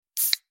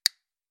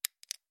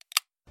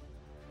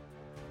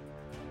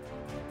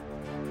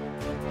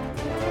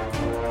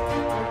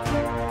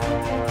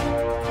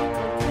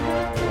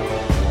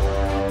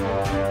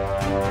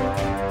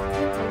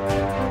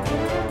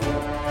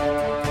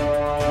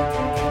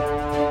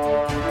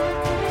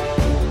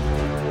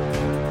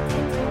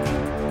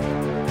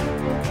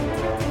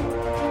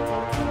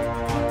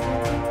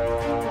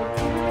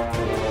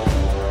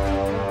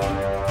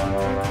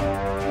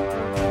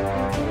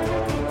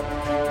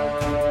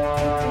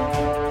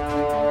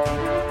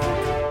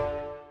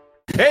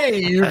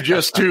Hey, you've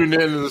just tuned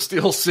into the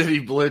Steel City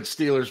Blitz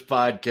Steelers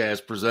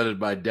podcast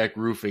presented by Deck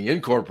Roofing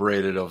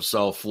Incorporated of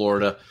South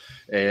Florida.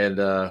 And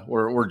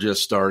we're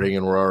just starting,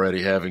 and we're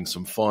already having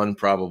some fun,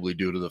 probably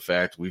due to the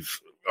fact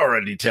we've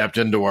already tapped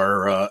into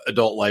our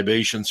adult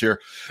libations here.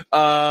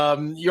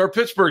 Your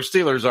Pittsburgh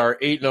Steelers are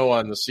 8-0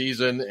 on the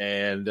season,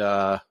 and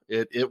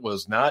it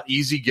was not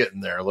easy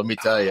getting there, let me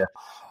tell you.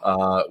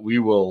 We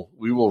will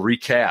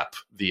recap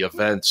the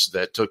events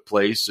that took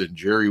place in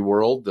Jerry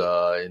World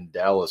in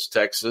Dallas,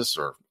 Texas,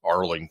 or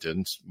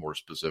Arlington, more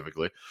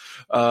specifically.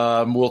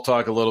 We'll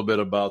talk a little bit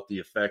about the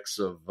effects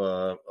of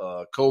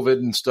COVID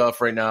and stuff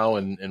right now,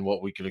 and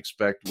what we can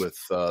expect with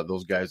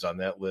those guys on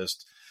that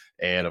list,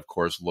 and of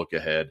course, look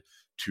ahead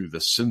to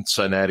the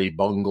Cincinnati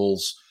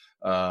Bungles.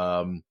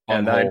 And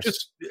I'm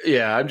just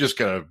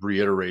going to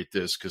reiterate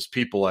this because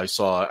I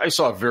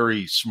saw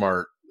very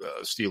smart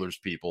Steelers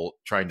people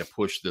trying to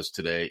push this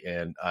today,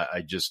 and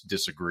I just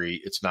disagree.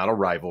 It's not a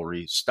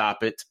rivalry.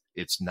 Stop it.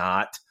 It's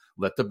not.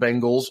 Let the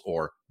Bengals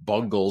or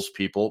Bungles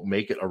people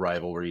make it a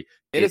rivalry.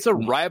 It is a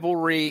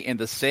rivalry in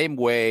the same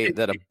way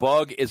that a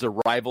bug is a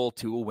rival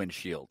to a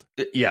windshield.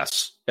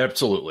 Yes,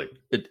 absolutely.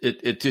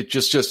 It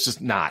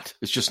just not.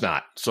 It's just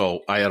not.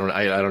 So I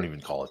don't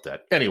even call it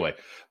that. Anyway,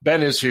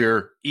 Ben is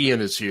here. Ian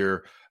is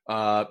here.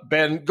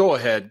 Ben, go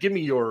ahead. Give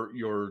me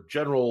your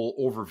general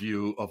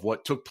overview of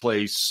what took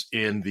place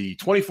in the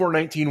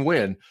 24-19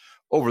 win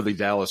over the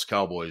Dallas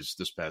Cowboys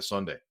this past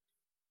Sunday.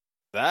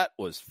 That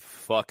was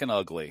fucking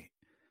ugly.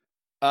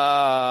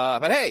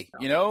 But hey,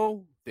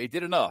 they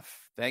did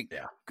enough. Thank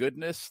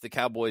goodness the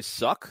Cowboys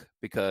suck,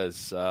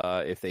 because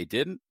if they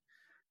didn't,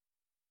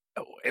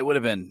 it would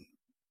have been,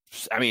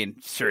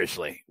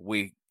 seriously,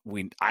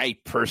 I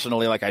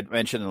personally, like I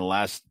mentioned in the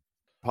last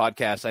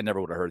podcast, I never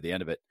would have heard the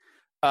end of it.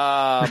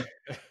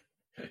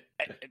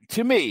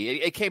 To me,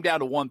 it came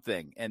down to one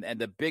thing, and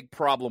the big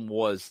problem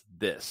was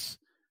this.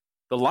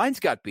 The lines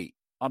got beat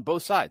on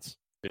both sides.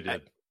 They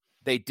did.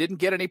 They didn't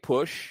get any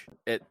push.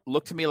 It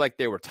looked to me like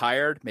they were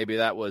tired. Maybe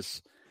that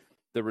was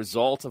the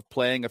result of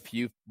playing a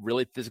few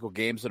really physical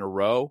games in a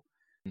row,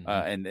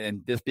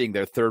 and this being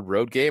their third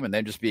road game, and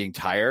then just being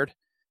tired.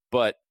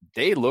 But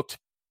they looked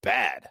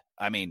bad.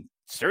 I mean,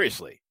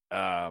 seriously.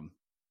 I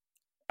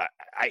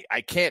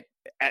can't.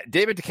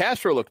 David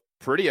DeCastro looked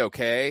pretty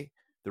okay.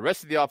 The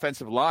rest of the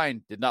offensive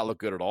line did not look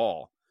good at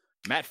all.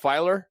 Matt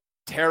Filer,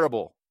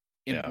 terrible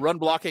in run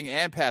blocking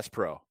and pass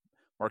pro.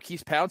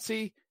 Marquise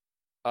Pouncey,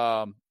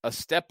 a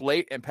step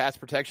late in pass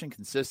protection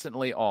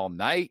consistently all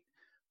night.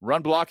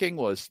 Run blocking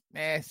was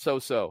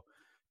so-so.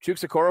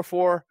 Chuks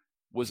Okorafor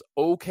was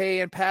okay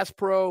in pass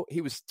pro.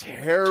 He was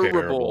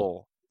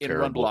terrible in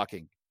run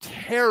blocking.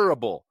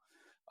 Terrible.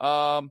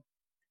 And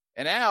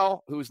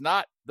Al, who's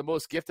not the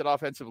most gifted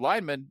offensive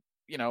lineman,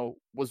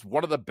 was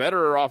one of the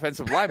better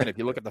offensive linemen if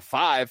you look at the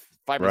five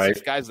or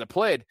six guys that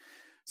played.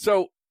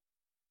 So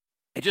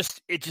it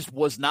just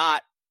was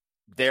not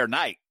their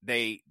night.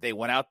 They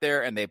went out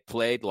there and they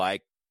played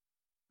like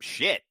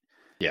shit.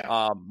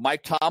 Yeah.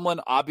 Mike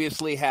Tomlin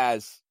obviously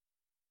had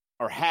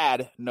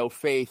no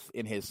faith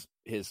in his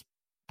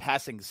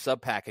passing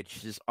sub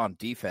packages on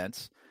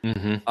defense.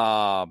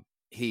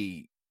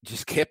 He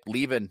just kept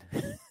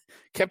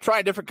kept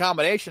trying different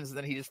combinations, and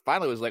then he just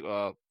finally was like,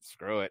 "Oh,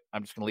 screw it!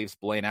 I'm just going to leave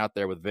Spillane out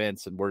there with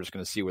Vince, and we're just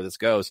going to see where this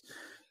goes."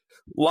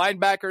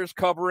 Linebackers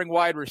covering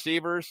wide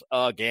receivers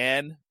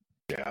again.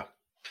 Yeah,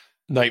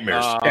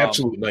 nightmares,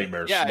 absolute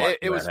nightmares. Yeah,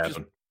 it was just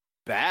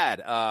bad.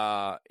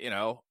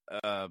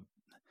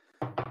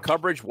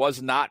 Coverage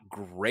was not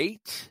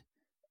great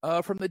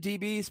from the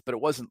DBs, but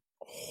it wasn't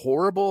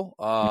horrible.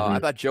 I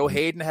thought Joe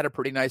Hayden had a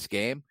pretty nice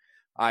game.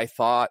 I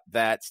thought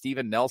that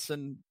Steven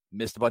Nelson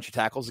missed a bunch of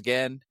tackles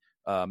again.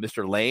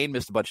 Mr. Lane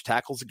missed a bunch of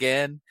tackles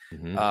again.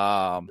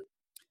 Minka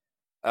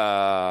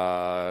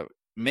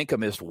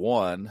missed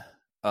one.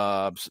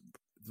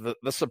 The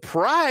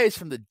surprise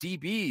from the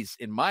DBs,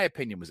 in my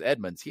opinion, was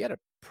Edmonds. He had a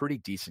pretty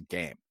decent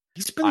game.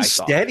 He's been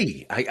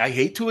steady. I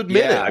hate to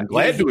admit it. I'm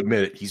glad to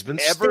admit it. He's been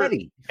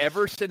steady.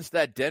 Ever since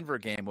that Denver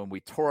game when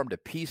we tore him to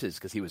pieces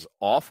because he was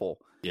awful.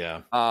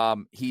 Yeah.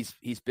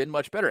 He's been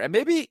much better. And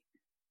maybe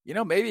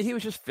he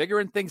was just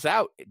figuring things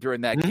out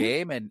during that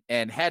game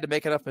and had to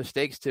make enough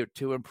mistakes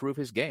to improve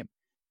his game.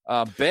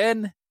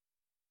 Ben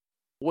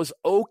was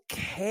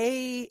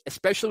okay,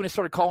 especially when he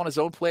started calling his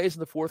own plays in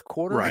the fourth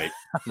quarter.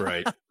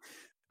 Right.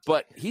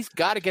 But he's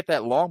got to get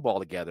that long ball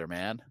together,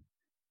 man.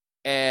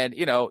 And,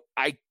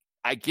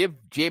 I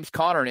give James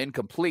Conner an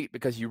incomplete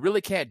because you really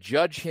can't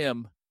judge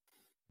him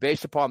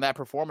based upon that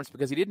performance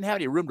because he didn't have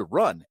any room to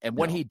run. And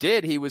when he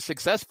did, he was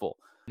successful.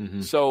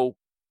 So,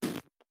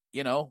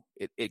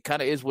 it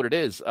kind of is what it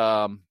is.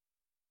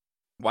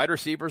 Wide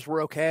receivers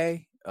were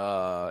okay.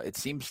 It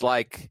seems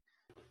like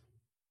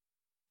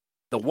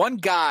the one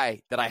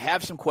guy that I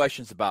have some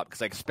questions about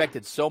because I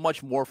expected so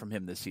much more from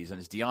him this season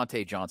is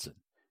Deontay Johnson.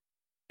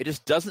 It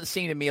just doesn't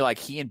seem to me like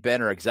he and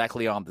Ben are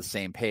exactly on the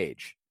same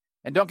page.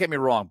 And don't get me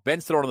wrong,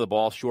 Ben's throwing the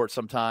ball short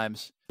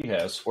sometimes. He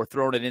has. Or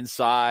throwing it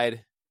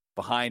inside,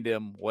 behind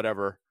him,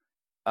 whatever.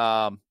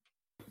 But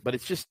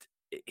it's just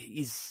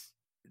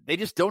they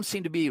just don't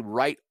seem to be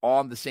right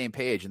on the same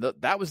page. And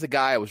that was the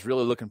guy I was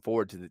really looking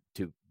forward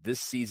to this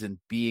season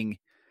being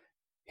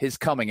his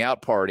coming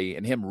out party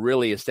and him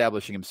really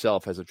establishing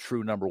himself as a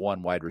true number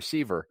one wide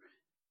receiver.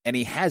 And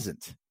he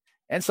hasn't.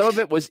 And some of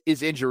it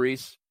is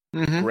injuries,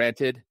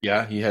 granted.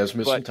 Yeah, he has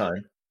missed some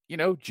time. You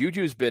know,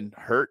 Juju's been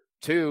hurt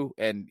too,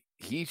 and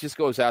he just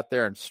goes out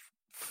there and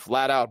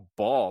flat out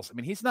balls. I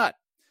mean,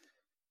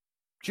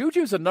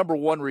 Juju's a number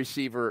one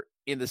receiver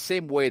in the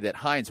same way that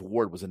Hines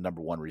Ward was a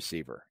number one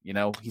receiver. You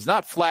know, he's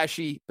not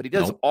flashy, but he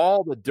does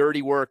all the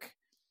dirty work.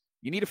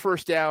 You need a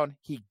first down,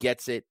 he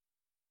gets it.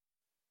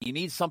 You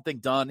need something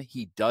done,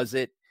 he does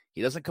it.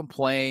 He doesn't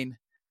complain.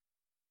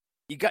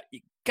 You got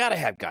to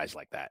have guys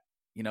like that,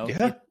 you know?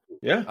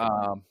 Yeah.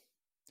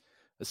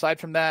 Aside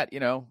from that, you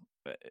know,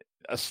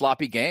 a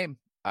sloppy game.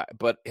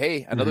 But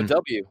hey, another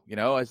W, you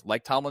know, as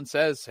like Tomlin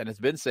says and has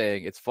been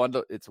saying, it's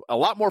a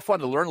lot more fun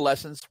to learn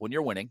lessons when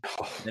you're winning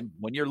than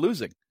when you're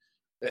losing.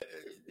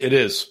 It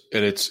is,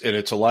 and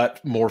it's a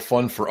lot more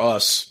fun for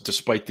us,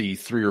 despite the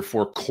 3 or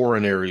 4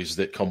 coronaries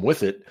that come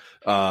with it,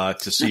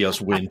 to see us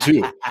win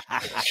too.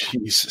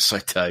 Jesus, I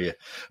tell you,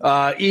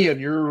 Ian,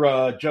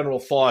 your general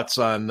thoughts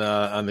on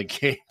the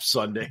game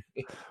Sunday?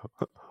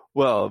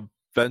 Well,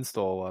 Ben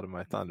stole a lot of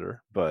my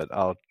thunder, but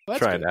I'll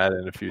try and add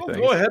in a few things.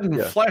 Go ahead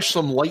and flash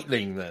some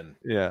lightning then.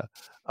 Yeah.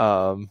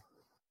 All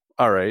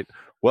right.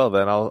 Well,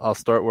 then I'll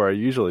start where I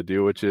usually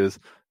do, which is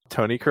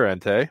Tony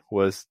Corrente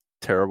was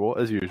terrible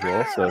as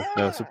usual, so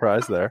no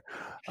surprise there.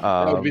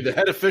 That would be the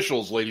head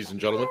officials, ladies and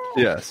gentlemen.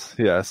 Yes.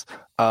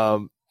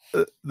 The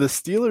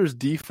Steelers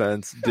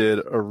defense did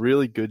a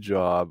really good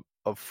job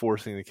of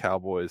forcing the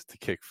Cowboys to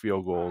kick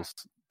field goals.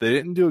 They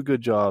didn't do a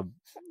good job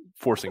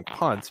forcing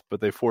punts, but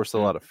they forced a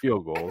lot of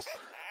field goals.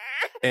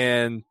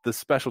 And the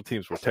special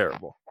teams were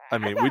terrible. I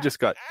mean, we just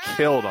got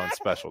killed on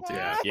special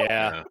teams.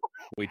 Yeah.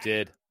 We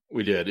did.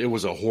 It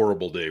was a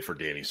horrible day for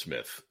Danny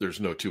Smith. There's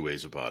no two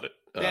ways about it.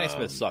 Danny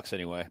Smith sucks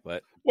anyway,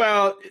 but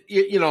well,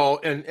 you know,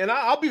 and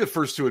I'll be the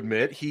first to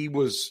admit he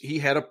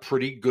had a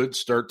pretty good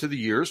start to the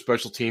year.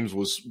 Special teams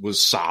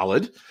was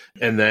solid,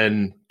 and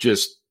then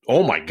just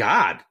oh my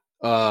god,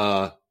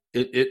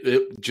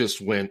 it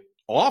just went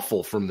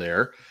awful from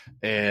there.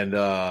 And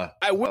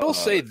I will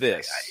say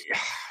this,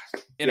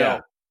 you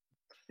know,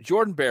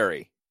 Jordan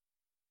Berry,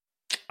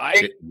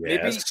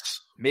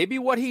 maybe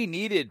what he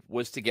needed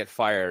was to get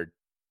fired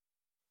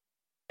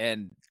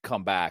and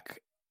come back.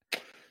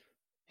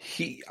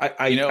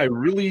 I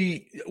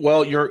really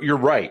you're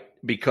right,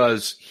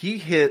 because he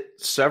hit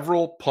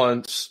several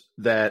punts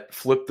that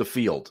flipped the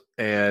field,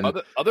 and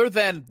other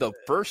than the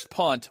first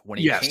punt when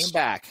he came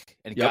back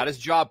and got his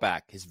job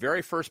back, his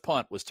very first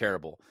punt was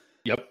terrible.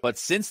 But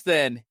since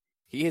then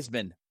he has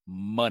been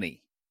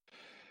money.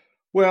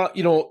 Well,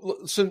 you know,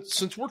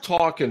 since we're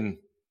talking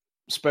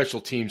special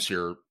teams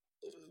here,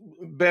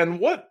 Ben,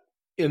 what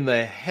in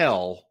the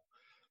hell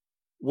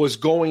was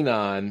going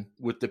on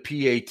with the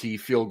PAT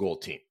field goal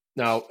team?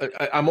 Now,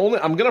 I'm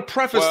going to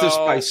preface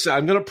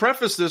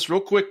this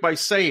real quick by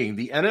saying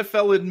the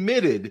NFL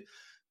admitted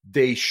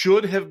they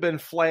should have been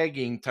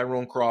flagging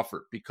Tyrone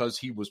Crawford because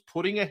he was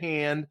putting a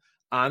hand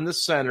on the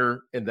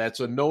center, and that's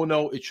a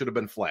no-no. It should have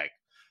been flagged.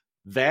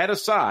 That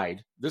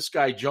aside, this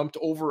guy jumped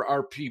over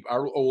our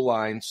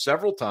O-line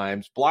several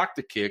times, blocked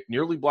the kick,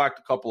 nearly blocked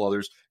a couple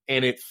others,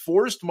 and it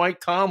forced Mike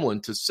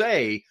Tomlin to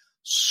say,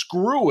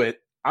 screw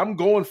it, I'm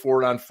going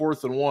for it on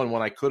 4th and 1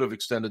 when I could have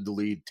extended the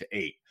lead to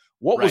 8.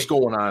 What was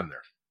going on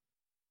there?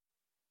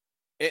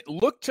 It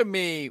looked to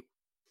me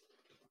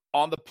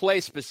on the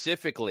play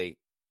specifically.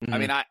 I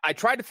mean, I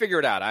tried to figure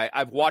it out.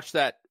 I've watched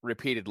that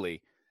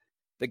repeatedly.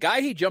 The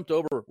guy he jumped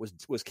over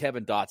was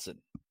Kevin Dotson.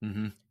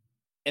 And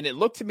it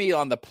looked to me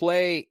on the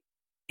play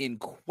in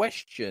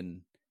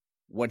question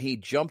when he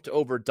jumped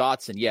over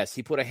Dotson. Yes,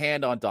 he put a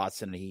hand on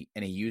Dotson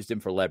and he used him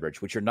for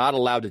leverage, which you're not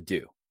allowed to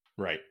do.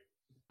 Right.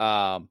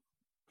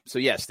 So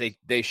yes,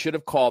 they should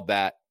have called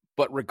that.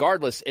 But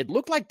regardless, it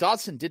looked like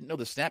Dotson didn't know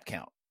the snap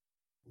count.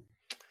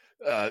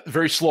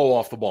 Very slow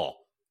off the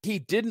ball. He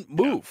didn't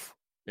move.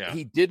 Yeah.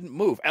 He didn't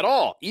move at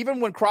all. Even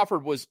when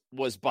Crawford was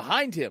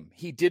behind him,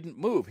 he didn't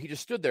move. He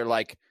just stood there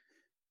like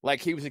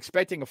he was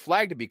expecting a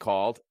flag to be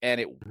called,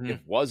 and it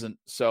wasn't.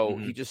 So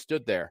he just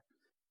stood there.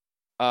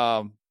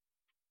 You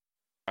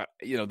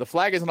know, the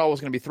flag isn't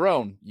always going to be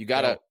thrown. You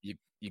gotta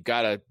you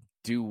gotta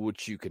do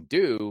what you can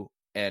do,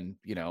 and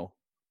you know,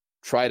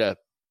 try to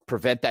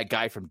prevent that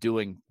guy from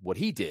doing what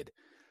he did.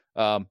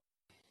 But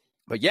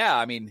yeah,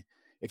 I mean,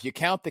 if you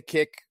count the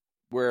kick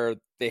where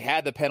they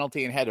had the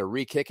penalty and had to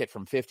re-kick it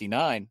from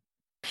 59,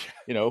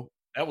 you know,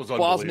 that was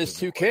Claus missed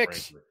 2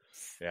 kicks.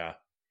 Yeah.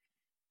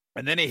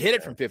 And then he hit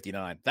it from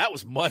 59. That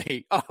was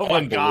money. Oh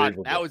my God.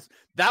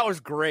 That was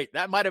great.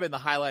 That might've been the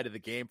highlight of the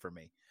game for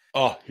me.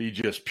 Oh, he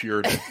just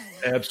pured it.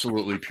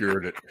 Absolutely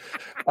pured it.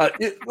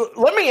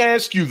 Let me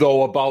ask you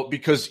though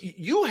because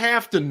you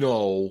have to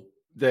know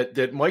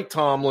that Mike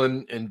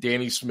Tomlin and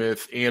Danny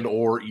Smith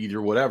or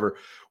either whatever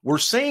were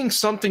saying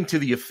something to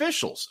the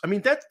officials. I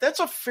mean, that's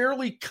a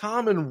fairly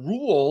common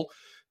rule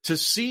to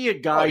see a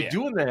guy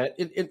doing that.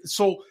 And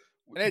so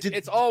And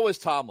it's always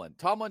Tomlin.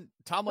 Tomlin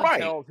Right.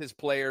 tells his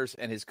players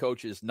and his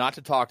coaches not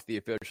to talk to the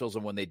officials,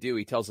 and when they do,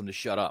 he tells them to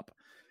shut up.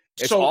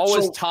 It's So-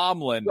 always so-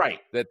 Tomlin right.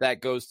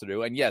 that goes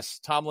through. And yes,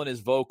 Tomlin is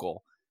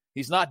vocal.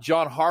 He's not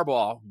John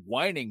Harbaugh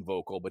whining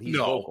vocal, but he's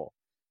No. vocal.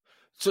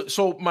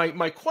 So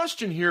my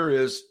question here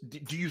is: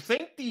 do you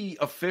think the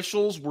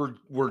officials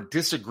were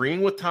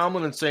disagreeing with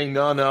Tomlin and saying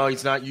no,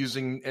 he's not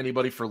using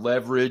anybody for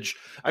leverage?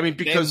 I mean,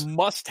 because They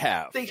must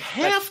have. they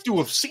have to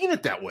have seen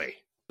it that way.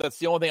 That's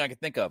the only thing I can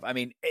think of. I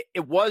mean,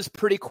 it was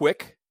pretty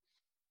quick.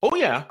 Oh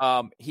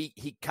yeah,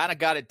 He kind of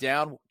got it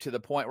down to the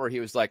point where he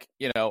was like,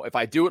 if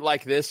I do it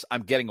like this,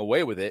 I'm getting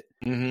away with it.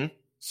 mm-hmm.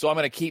 So I'm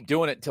going to keep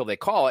doing it until they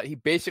call it. He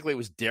basically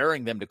was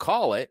daring them to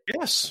call it.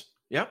 Yes,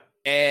 yeah.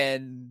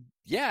 And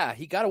yeah,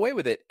 he got away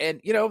with it. And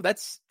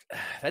that's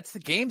the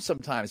game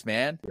sometimes,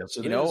 man. Yes,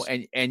 it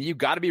is. And you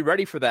got to be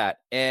ready for that.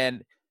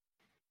 And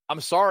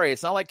I'm sorry,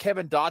 it's not like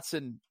Kevin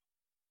Dotson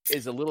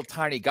is a little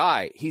tiny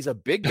guy. He's a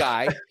big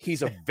guy.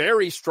 He's a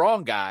very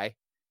strong guy.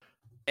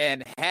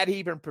 And had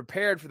he been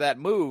prepared for that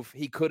move,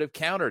 he could have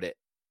countered it.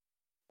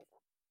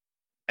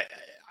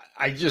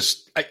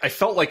 I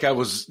felt like I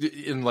was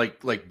in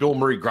like Bill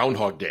Murray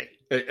Groundhog Day.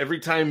 Every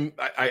time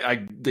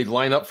they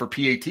line up for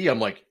PAT, I'm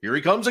like, here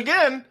he comes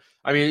again.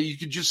 I mean, you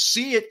could just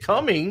see it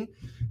coming.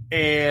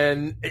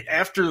 And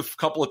after a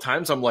couple of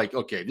times, I'm like,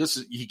 okay,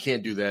 he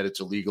can't do that. It's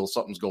illegal.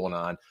 Something's going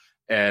on.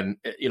 And,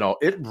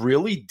 it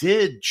really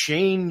did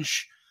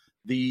change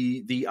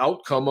the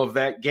outcome of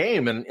that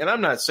game. And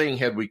I'm not saying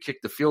had we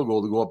kicked the field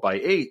goal to go up by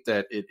 8,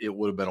 that it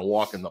would have been a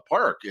walk in the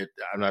park.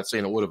 I'm not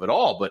saying it would have at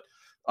all, but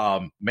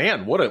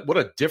man, what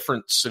a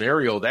different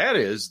scenario that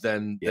is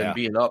than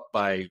being up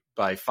by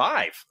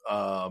 5.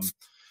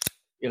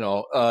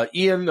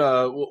 Ian,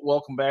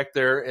 welcome back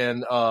there.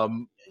 And,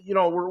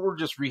 we're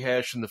just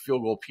rehashing the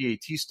field goal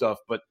PAT stuff,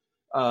 but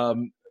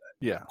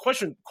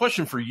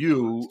question for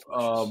you.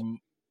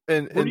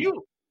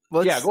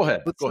 Let's, go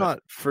ahead. Let's not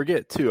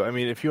forget too. I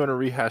mean, if you want to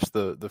rehash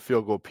the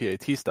field goal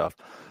PAT stuff,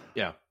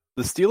 the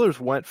Steelers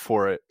went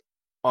for it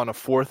on a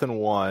 4th and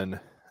 1.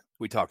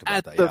 We talked about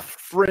at that. The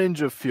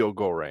fringe of field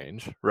goal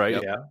range, right?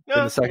 Yeah.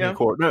 In the second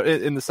quarter. No,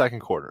 in the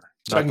second quarter.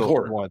 Second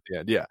quarter. One at the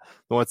end. Yeah.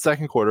 The one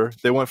second quarter,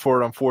 they went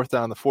for it on 4th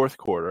down the 4th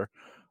quarter,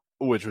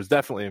 which was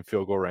definitely in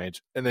field goal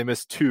range, and they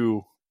missed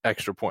 2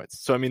 extra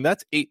points. So I mean,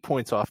 that's 8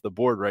 points off the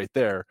board right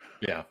there.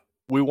 Yeah.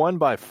 We won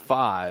by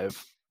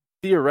 5.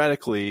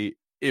 Theoretically,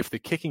 if the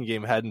kicking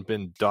game hadn't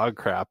been dog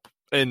crap,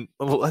 and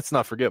let's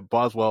not forget,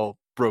 Boswell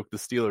broke the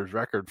Steelers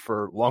record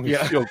for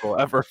longest field goal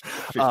ever.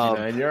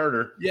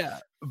 59-yarder. Yeah.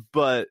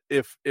 But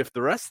if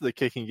the rest of the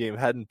kicking game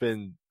hadn't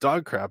been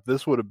dog crap,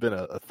 this would have been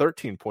a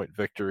 13-point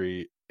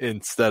victory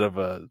instead of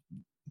a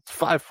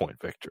 5-point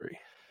victory.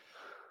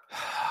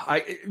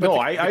 I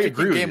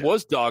agree. The game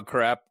was dog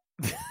crap.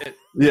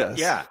 Yes.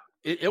 Yeah.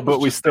 It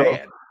was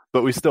bad.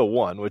 But we still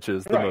won, which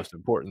is the most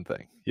important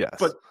thing. Yes.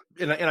 But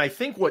and I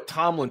think what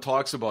Tomlin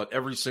talks about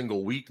every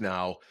single week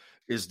now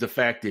is the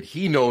fact that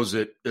he knows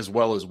it as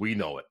well as we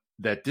know it,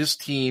 that this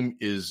team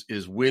is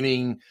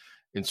winning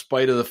in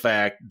spite of the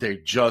fact they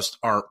just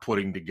aren't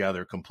putting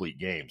together complete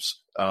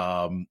games.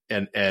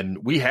 And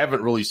we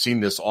haven't really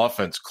seen this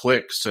offense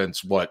click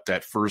since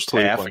that first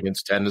half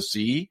against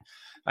Tennessee.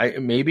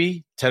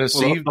 Maybe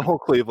Tennessee, the whole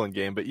Cleveland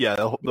game, but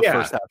the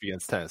first half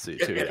against Tennessee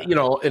too.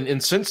 Yeah.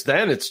 And since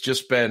then it's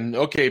just been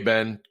okay,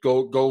 Ben,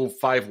 go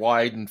 5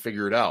 wide and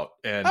figure it out.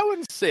 And I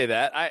wouldn't say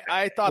that.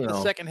 I thought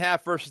the second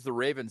half versus the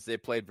Ravens, they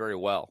played very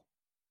well.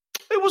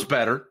 It was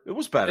better.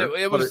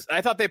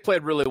 I thought they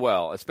played really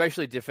well,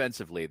 especially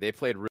defensively. They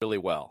played really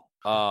well.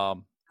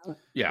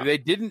 They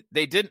didn't.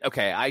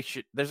 Okay,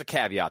 there's a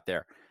caveat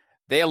there.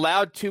 They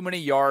allowed too many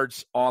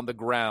yards on the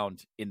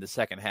ground in the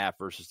second half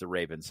versus the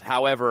Ravens.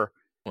 However,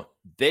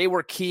 they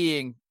were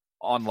keying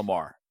on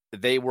Lamar.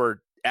 They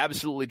were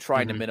absolutely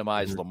trying to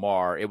minimize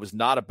Lamar. It was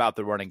not about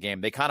the running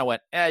game. They kind of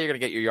went, you're going to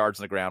get your yards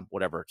on the ground.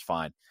 Whatever, it's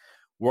fine.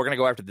 We're going to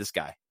go after this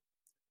guy.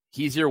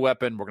 He's your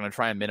weapon. We're going to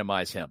try and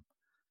minimize him.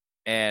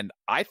 And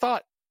I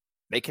thought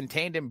they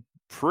contained him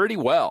pretty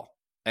well.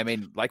 I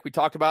mean, like we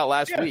talked about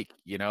last week,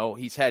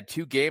 he's had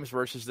 2 games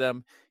versus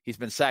them. He's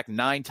been sacked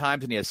 9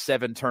 times and he has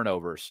 7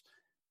 turnovers.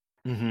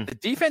 Mm-hmm. The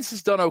defense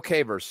has done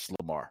okay versus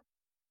Lamar.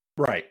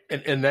 Right.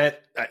 And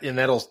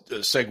that'll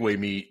segue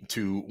me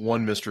to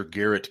one Mr.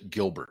 Garrett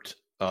Gilbert.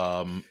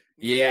 Well,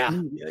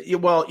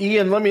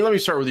 Ian, let me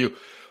start with you.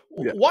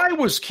 Yeah. Why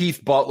was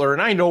Keith Butler,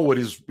 and I know what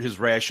his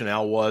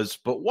rationale was,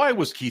 but why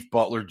was Keith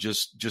Butler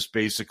just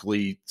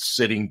basically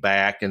sitting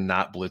back and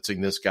not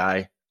blitzing this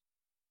guy?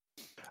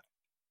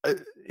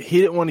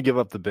 He didn't want to give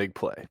up the big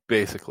play,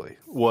 basically.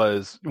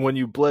 Was when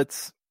you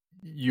blitz,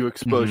 you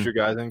expose your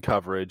guys in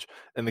coverage,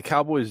 and the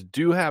Cowboys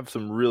do have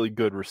some really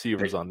good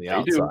receivers on the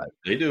outside.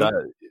 They do.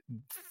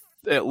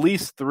 At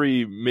least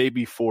 3,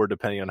 maybe 4,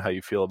 depending on how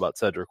you feel about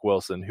Cedric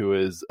Wilson, who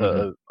is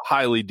a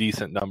highly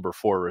decent number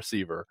 4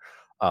 receiver.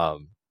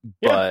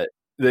 But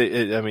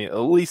at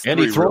least 3 and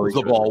he throws really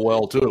the ball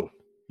well too.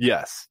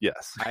 Yes.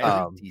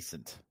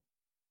 Decent.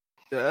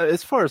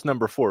 As far as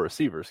number 4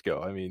 receivers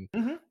go, I mean,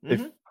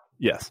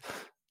 yes.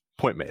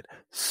 Point made.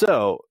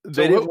 So So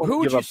didn't who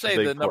would give you up say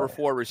big the number play.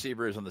 4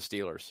 receiver is on the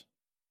Steelers?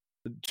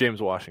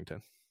 James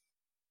Washington.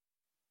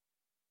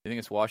 You think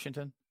it's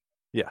Washington?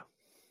 Yeah.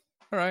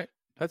 All right.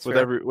 That's With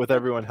fair. with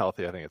everyone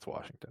healthy, I think it's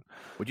Washington.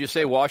 Would you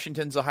say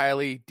Washington's a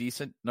highly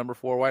decent number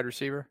 4 wide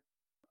receiver?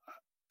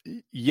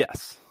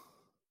 Yes.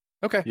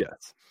 Okay.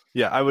 Yes.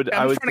 Yeah, I would.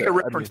 I'm I would just trying to get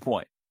a reference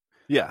point.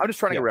 Yeah. I'm just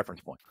trying to get a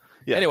reference point.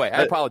 Yeah. Anyway,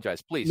 I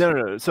apologize. Please.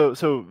 No.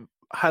 So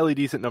highly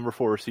decent number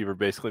 4 receiver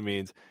basically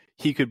means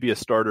he could be a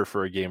starter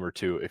for a game or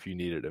two if you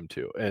needed him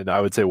to. And I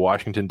would say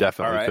Washington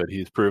definitely could.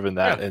 He's proven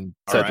that, and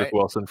Cedric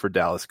Wilson for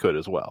Dallas could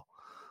as well.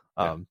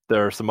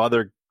 There are some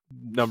other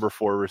number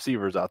 4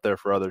 receivers out there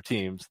for other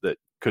teams that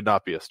could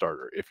not be a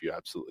starter if you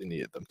absolutely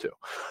needed them to.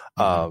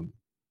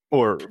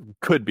 Or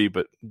could be,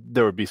 but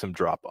there would be some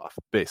drop off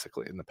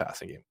basically in the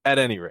passing game. At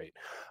any rate,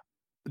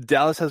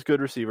 Dallas has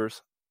good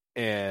receivers,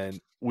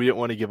 and we didn't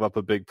want to give up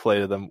a big play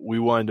to them. We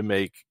wanted to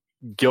make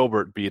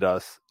Gilbert beat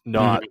us,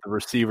 not the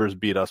receivers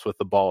beat us with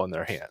the ball in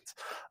their hands.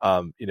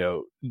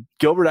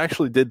 Gilbert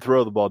actually did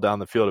throw the ball down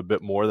the field a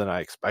bit more than I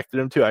expected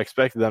him to. I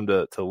expected them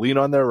to lean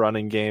on their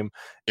running game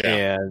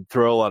and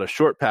throw a lot of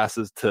short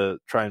passes to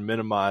try and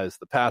minimize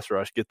the pass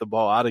rush, get the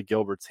ball out of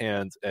Gilbert's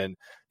hands, and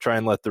try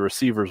and let the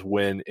receivers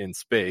win in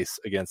space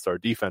against our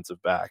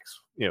defensive backs.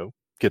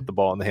 Get the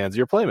ball in the hands of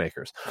your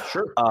playmakers.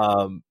 Sure.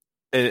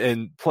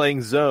 And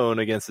playing zone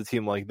against a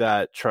team like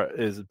that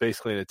is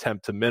basically an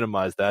attempt to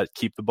minimize that,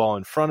 keep the ball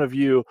in front of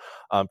you,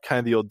 kind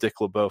of the old Dick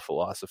LeBeau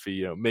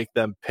philosophy, make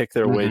them pick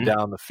their way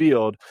down the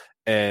field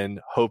and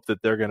hope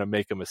that they're going to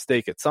make a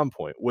mistake at some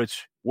point,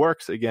 which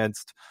works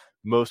against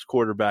most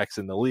quarterbacks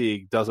in the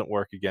league, doesn't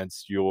work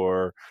against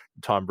your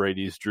Tom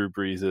Brady's, Drew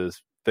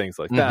Brees's, things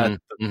like that.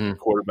 The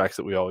quarterbacks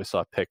that we always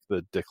saw pick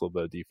the Dick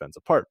LeBeau defense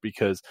apart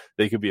because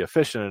they could be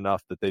efficient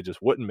enough that they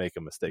just wouldn't make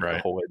a mistake the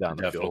whole way down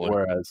the field,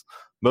 whereas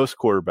most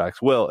quarterbacks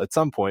will at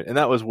some point. And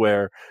that was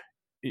where,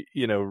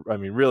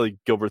 really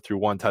Gilbert threw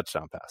one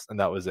touchdown pass, and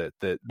that was it.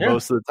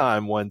 Most of the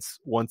time, once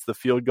the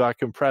field got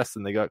compressed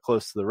and they got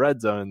close to the red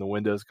zone and the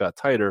windows got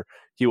tighter,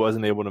 he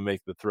wasn't able to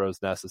make the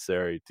throws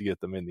necessary to get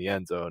them in the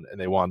end zone,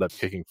 and they wound up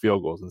kicking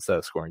field goals instead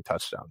of scoring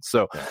touchdowns.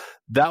 So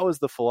that was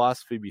the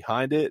philosophy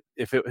behind it.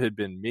 If it had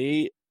been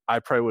me, I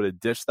probably would have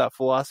ditched that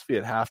philosophy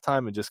at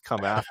halftime and just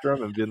come after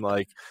him and been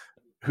like,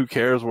 who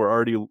cares? We're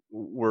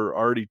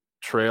already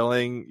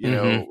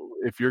trailing,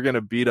 if you're going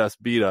to beat us,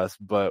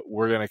 but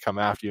we're going to come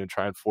after you and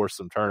try and force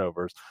some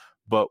turnovers.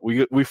 But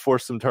we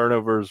forced some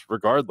turnovers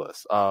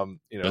regardless.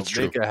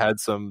 Minka had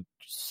some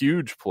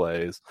huge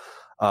plays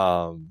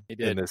in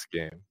this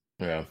game.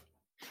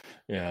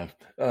 Yeah.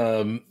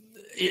 And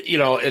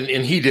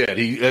he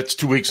did. That's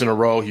 2 weeks in a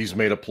row. He's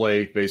made a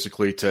play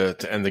basically to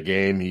end the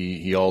game.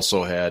 He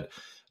also had.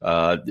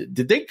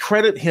 Did they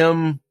credit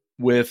him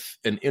with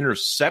an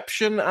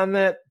interception on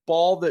that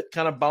ball that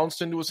kind of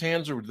bounced into his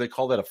hands, or did they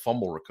call that a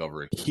fumble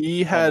recovery?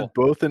 He had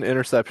both an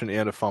interception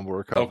and a fumble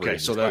recovery. Okay,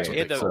 so that's what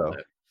they called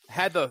it.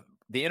 Had the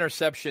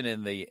interception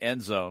in the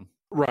end zone.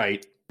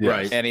 Right. Yes.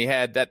 Right. And he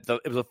had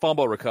it was a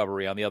fumble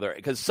recovery on the other,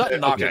 because Sutton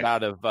knocked it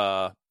out of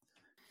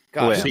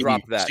who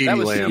dropped that? That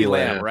was CeeDee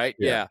Lamb, right?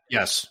 Yeah.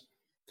 Yes.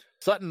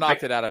 Sutton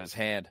knocked it out of his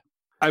hand.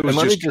 I was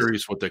just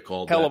curious what they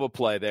called Hell of a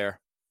play there.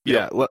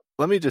 Yeah,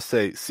 let me just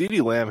say,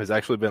 CeeDee Lamb has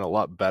actually been a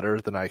lot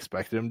better than I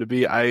expected him to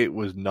be. I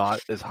was not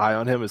as high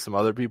on him as some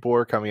other people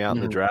were coming out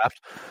in the draft.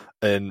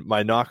 And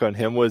my knock on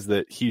him was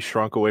that he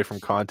shrunk away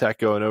from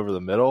contact going over the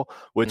middle,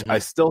 which I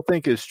still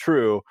think is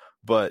true,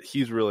 but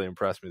he's really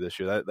impressed me this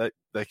year.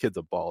 That kid's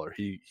a baller.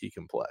 He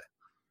can play.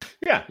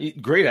 Yeah,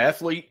 great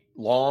athlete,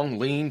 long,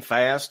 lean,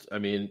 fast. I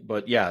mean,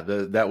 but yeah,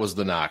 that was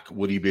the knock.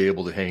 Would he be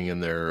able to hang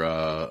in there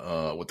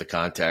with the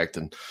contact?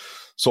 And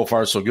so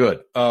far, so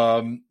good.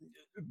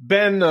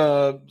 Ben,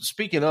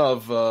 speaking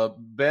of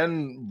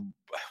Ben,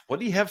 what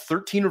do you have?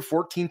 13 or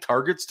 14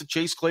 targets to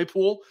Chase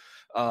Claypool.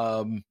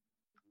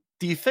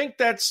 Do you think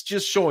that's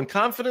just showing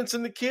confidence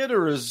in the kid,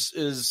 or is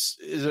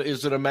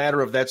it a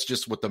matter of that's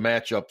just what the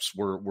matchups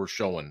were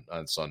showing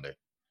on Sunday?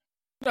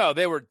 No,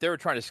 they were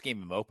trying to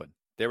scheme him open.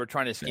 They were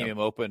trying to scheme him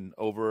open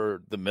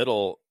over the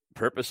middle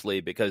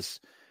purposely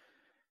because,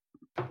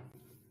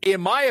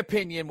 in my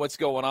opinion, what's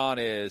going on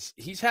is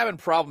he's having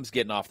problems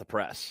getting off the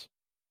press,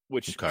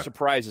 which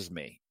surprises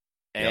me.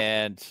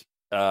 And,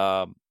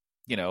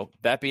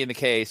 that being the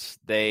case,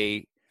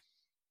 they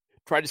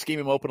tried to scheme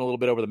him open a little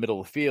bit over the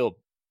middle of the field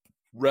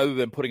rather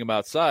than putting him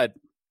outside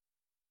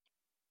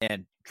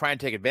and try and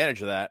take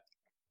advantage of that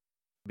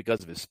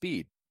because of his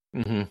speed,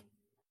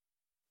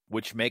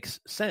 which makes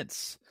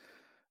sense.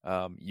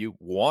 You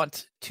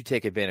want to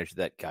take advantage of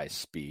that guy's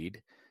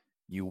speed.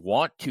 You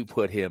want to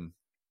put him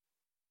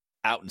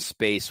out in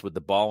space with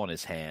the ball in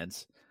his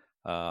hands.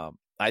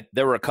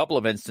 There were a couple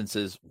of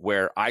instances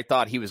where I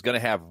thought he was going to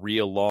have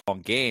real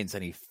long gains,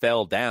 and he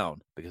fell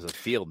down because the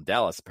field in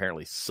Dallas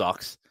apparently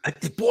sucks.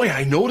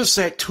 I noticed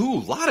that too.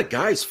 A lot of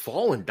guys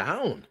falling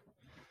down.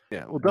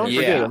 Yeah, well, don't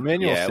forget,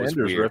 Emmanuel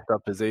Sanders ripped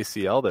up his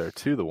ACL there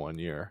too the one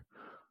year.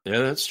 Yeah,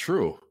 that's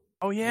true.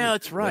 Oh yeah,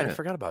 that's right. I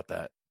forgot about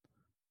that.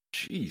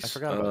 Jeez, I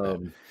forgot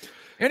about that.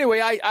 Anyway,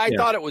 I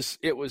thought it was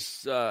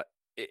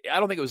I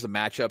don't think it was the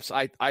matchups.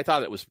 I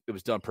thought it was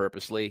done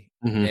purposely,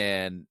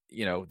 and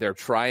they're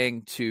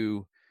trying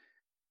to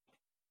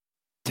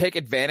take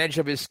advantage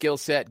of his skill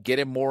set, get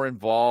him more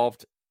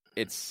involved.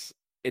 It's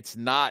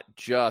not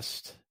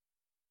just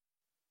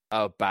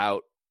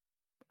about.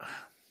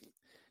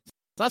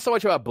 It's not so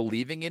much about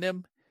believing in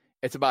him.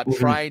 It's about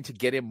trying to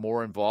get him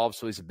more involved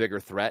so he's a bigger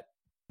threat.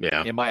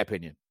 Yeah, in my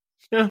opinion.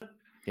 Yeah,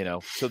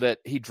 so that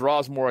he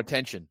draws more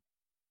attention.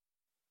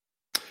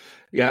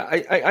 Yeah,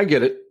 I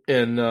get it,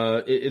 and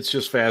it's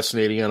just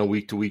fascinating on a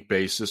week-to-week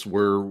basis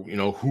where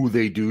who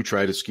they do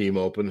try to scheme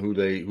open, who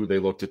they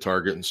look to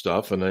target and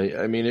stuff, and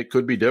I mean it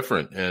could be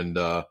different, and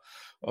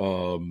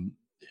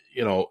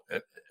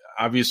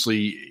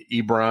obviously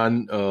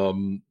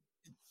Ebron,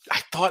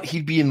 I thought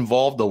he'd be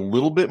involved a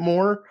little bit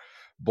more,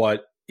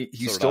 but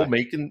he's still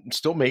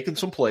making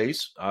some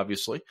plays,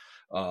 obviously.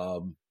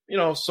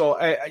 So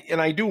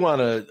I do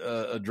want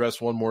to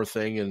address one more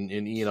thing, and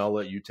Ian, I'll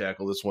let you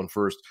tackle this one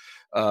first.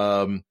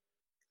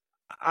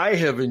 I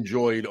have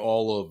enjoyed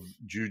all of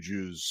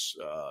Juju's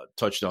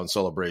touchdown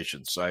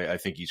celebrations. I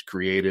think he's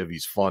creative,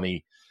 he's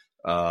funny,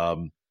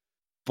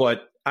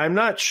 but I'm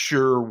not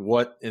sure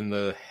what in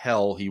the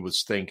hell he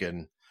was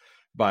thinking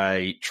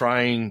by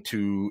trying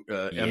to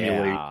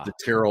emulate the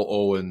Terrell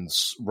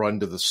Owens run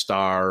to the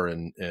star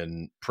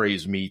and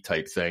praise me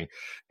type thing.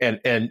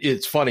 And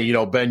it's funny,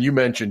 Ben, you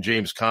mentioned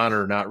James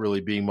Conner not really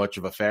being much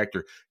of a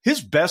factor.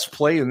 His best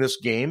play in this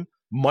game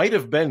might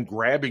have been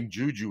grabbing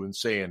Juju and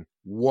saying,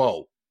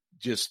 whoa,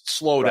 just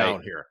slow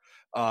down here.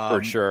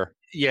 For sure.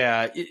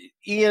 Yeah.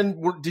 Ian,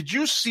 did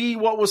you see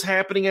what was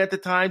happening at the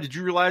time? Did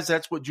you realize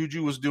that's what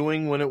Juju was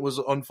doing when it was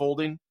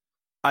unfolding?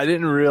 I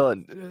didn't realize.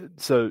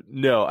 So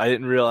no, I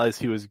didn't realize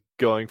he was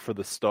going for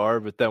the star.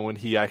 But then when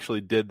he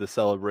actually did the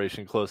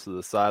celebration close to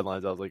the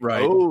sidelines, I was like,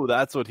 oh,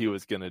 that's what he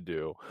was going to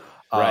do.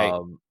 Right.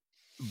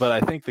 But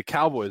I think the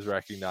Cowboys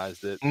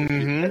recognized it.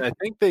 And I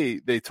think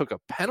they took a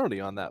penalty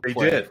on that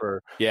play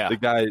for the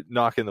guy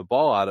knocking the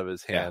ball out of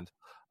his hand.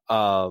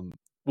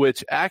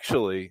 Which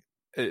actually,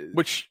 I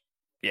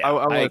want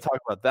to talk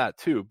about that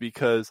too,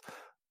 because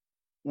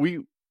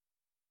we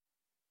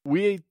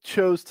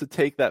chose to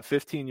take that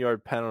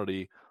 15-yard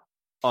penalty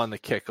on the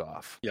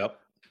kickoff. Yep.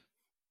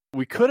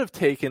 We could have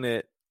taken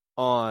it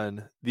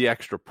on the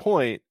extra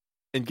point,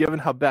 and given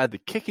how bad the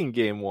kicking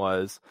game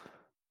was,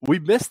 we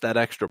missed that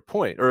extra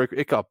point, or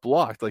it got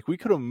blocked. Like, we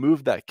could have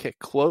moved that kick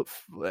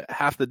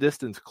half the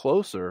distance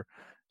closer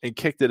and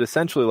kicked it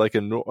essentially like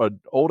an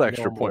old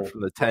extra point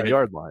from the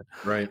 10-yard line.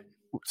 Right.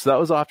 So that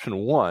was option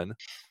one.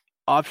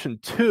 Option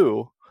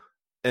two,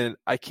 and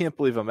I can't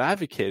believe I'm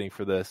advocating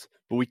for this,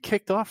 but we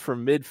kicked off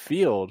from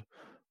midfield.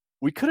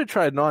 We could have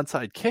tried an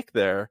onside kick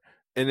there,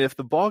 and if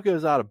the ball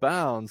goes out of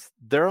bounds,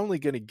 they're only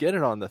going to get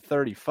it on the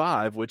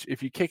 35, which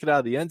if you kick it out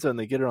of the end zone,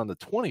 they get it on the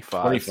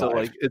 25. So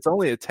it's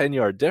only a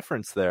 10-yard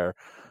difference there.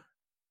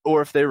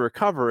 Or if they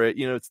recover it,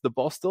 the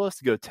ball still has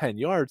to go 10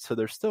 yards, so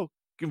they're still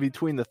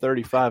between the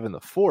 35 and the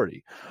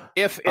 40.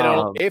 If it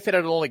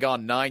had only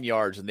gone 9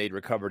 yards and they'd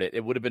recovered it,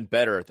 it would have been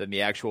better than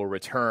the actual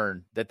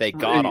return that they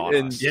got on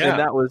us. And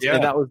that was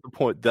the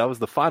point. That was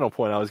the final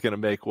point I was going to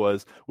make,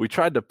 was we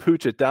tried to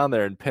pooch it down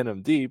there and pin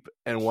them deep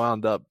and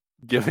wound up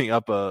giving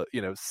up a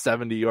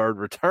 70-yard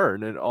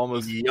return and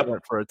almost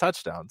went for a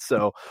touchdown.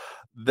 So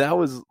that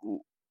was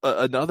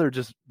another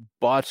just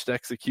botched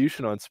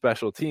execution on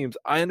special teams.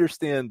 I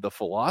understand the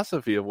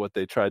philosophy of what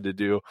they tried to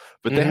do,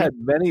 but they had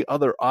many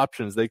other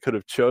options they could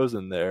have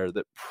chosen there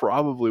that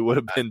probably would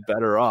have been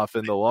better off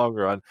in the long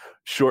run,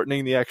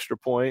 shortening the extra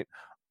point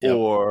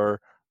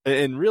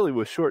and really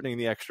with shortening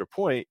the extra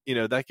point,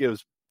 that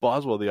gives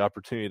Boswell the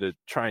opportunity to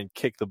try and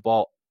kick the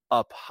ball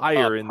up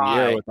higher in the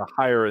air with a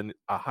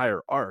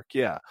higher arc.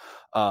 To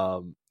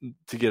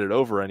get it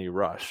over any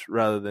rush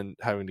rather than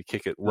having to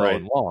kick it low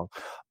and long.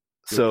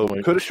 So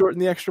could have shortened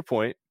the extra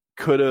point,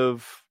 could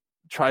have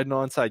tried an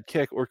onside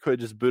kick, or could have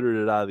just booted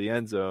it out of the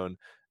end zone,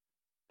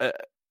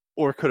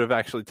 or could have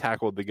actually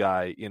tackled the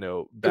guy,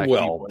 back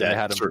deep. They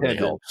had him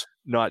pinned,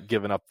 not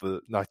giving up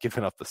the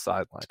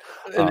sideline.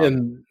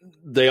 And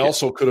they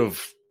also could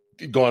have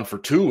gone for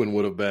two and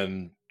would have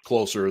been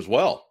closer as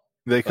well.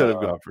 They could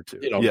have gone for two.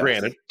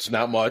 Granted, it's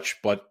not much,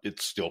 but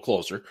it's still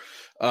closer.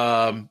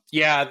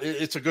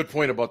 It's a good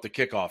point about the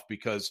kickoff,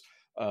 because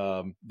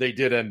they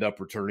did end up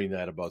returning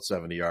that about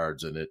 70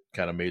 yards, and it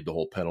kind of made the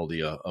whole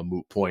penalty a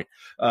moot point.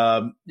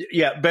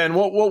 Ben,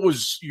 what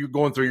was you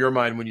going through your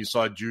mind when you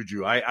saw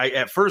Juju? I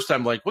at first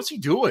I'm like, what's he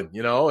doing?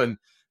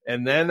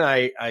 And then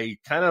I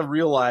kind of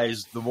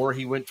realized the more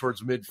he went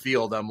towards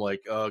midfield, I'm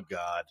like, oh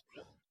God.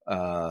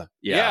 I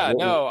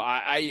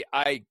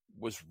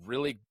was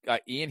really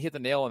Ian hit the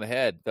nail on the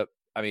head.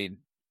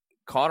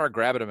 Connor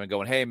grabbing him and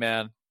going, hey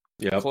man,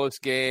 close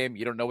game.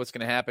 You don't know what's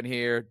going to happen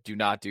here. Do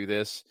not do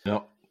this.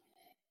 Yep.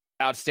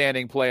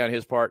 Outstanding play on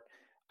his part.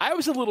 I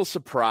was a little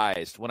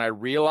surprised when I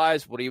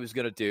realized what he was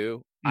going to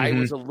do. I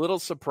was a little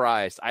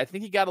surprised. I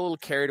think he got a little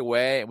carried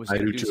away and was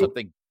going to do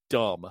something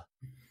dumb.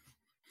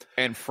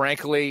 And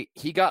frankly,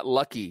 he got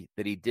lucky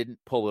that he didn't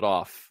pull it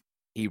off.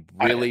 He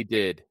really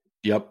did.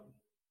 Yep.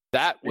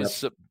 That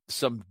was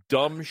some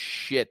dumb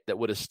shit that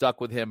would have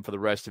stuck with him for the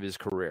rest of his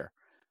career.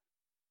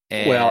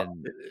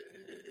 And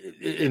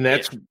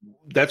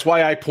that's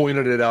why I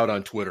pointed it out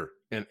on Twitter.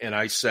 And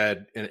I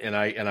said, and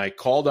I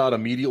called out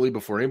immediately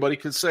before anybody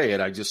could say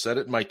it. I just said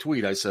it in my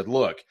tweet. I said,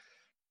 look,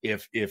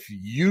 if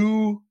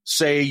you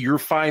say you're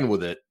fine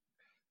with it,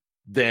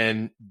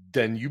 then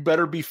you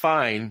better be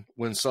fine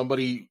when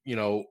somebody,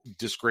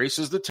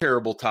 disgraces the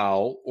terrible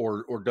towel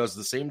or does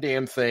the same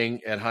damn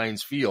thing at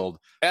Heinz Field.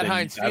 At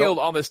Heinz Field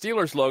on the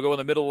Steelers logo in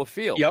the middle of the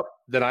field. Yep.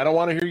 Then I don't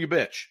want to hear you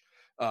bitch.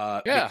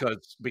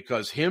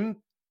 Because him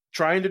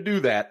trying to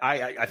do that,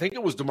 I think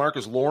it was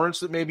DeMarcus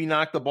Lawrence that maybe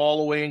knocked the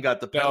ball away and got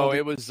the penalty. No,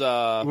 it was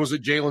was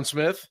it Jalen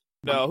Smith?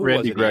 No, who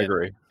Randy was it?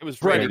 Gregory. It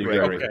was Randy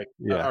Gregory. Okay.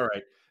 Yeah. All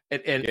right.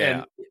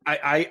 And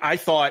I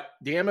thought,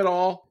 damn it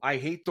all, I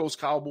hate those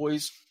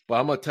Cowboys, but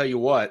I'm going to tell you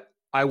what,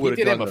 I would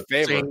have done the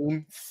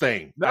same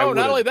thing. No,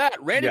 not only that,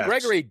 Randy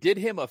Gregory did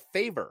him a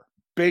favor.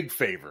 Big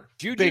favor.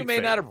 Juju may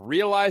not have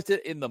realized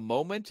it in the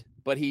moment,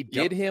 but he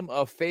did him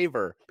a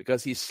favor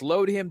because he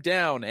slowed him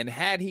down, and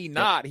had he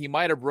not, he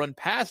might have run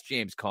past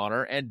James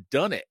Conner and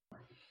done it.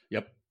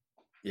 Yep.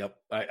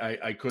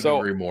 I couldn't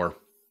agree more.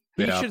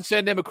 He should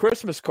send him a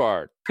Christmas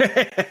card.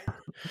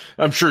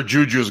 I'm sure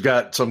Juju's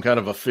got some kind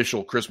of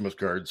official Christmas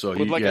card. So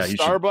with a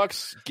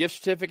Starbucks gift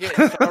certificate,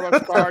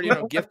 Starbucks card,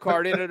 gift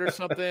card in it or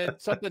something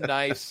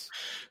nice.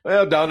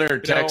 Well, down there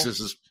in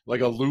Texas is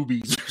like a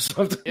Luby's or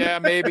something. Yeah,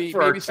 maybe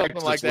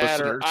something like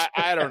that. Or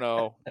I don't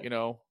know.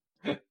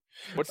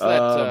 What's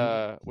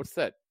that? What's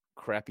that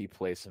crappy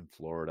place in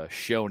Florida?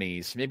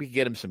 Shoney's. Maybe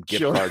get him some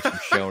gift cards from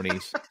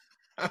Shoney's.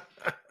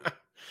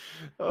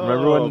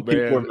 Remember when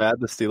people were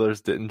mad the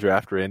Steelers didn't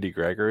draft Randy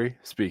Gregory?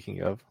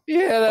 Speaking of,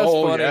 yeah, that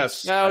was funny.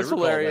 Yes. That was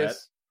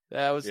hilarious.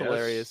 That was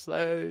hilarious.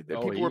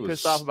 People were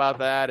pissed off about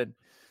that, and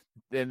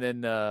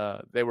then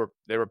they were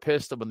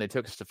pissed when they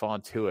took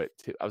Stephon Tuitt.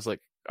 I was like,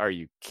 "Are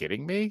you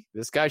kidding me?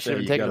 This guy should have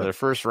been taken in the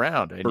first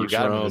round, and you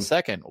got him in the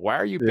second. Why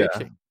are you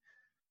bitching?"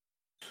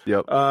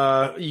 Yep.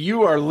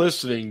 You are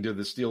listening to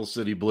the Steel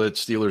City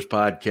Blitz Steelers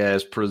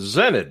podcast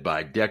presented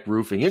by Deck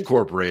Roofing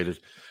Incorporated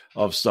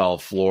of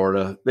South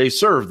Florida. They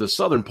serve the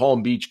southern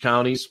Palm Beach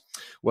counties,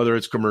 whether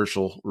it's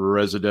commercial,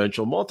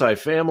 residential,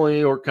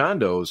 multifamily, or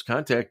condos.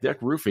 Contact Deck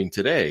Roofing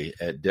today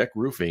at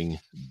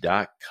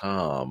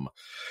deckroofing.com.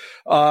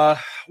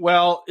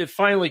 Well, it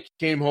finally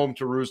came home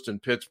to roost in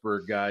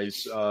Pittsburgh,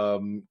 guys.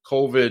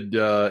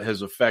 COVID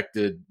has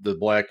affected the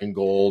black and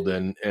gold,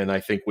 and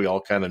I think we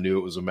all kind of knew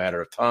it was a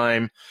matter of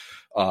time.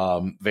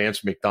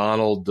 Vance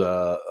McDonald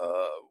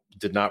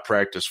did not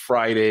practice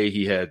Friday.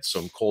 He had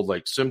some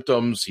cold-like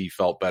symptoms. He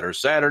felt better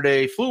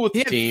Saturday, flew with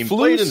the team,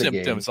 played in the game.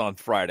 Symptoms on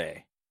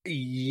Friday.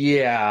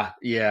 Yeah.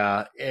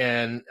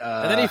 And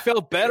then he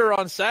felt better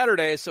on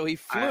Saturday, so he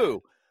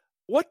flew.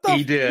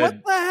 He did.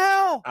 What the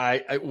hell?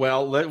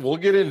 We'll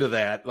get into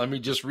that. Let me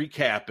just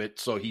recap it.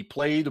 So he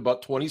played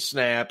about 20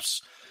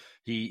 snaps.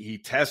 He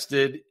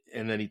tested,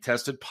 and then he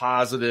tested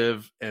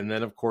positive. And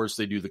then, of course,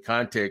 they do the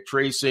contact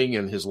tracing,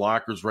 and his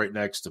locker's right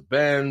next to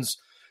Ben's.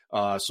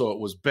 So it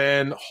was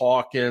Ben,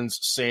 Hawkins,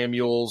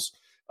 Samuels,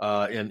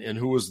 and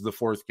who was the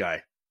fourth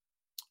guy?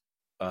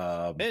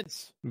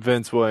 Vince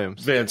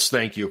Williams. Vince,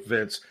 thank you,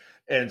 Vince.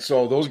 And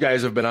so those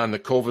guys have been on the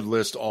COVID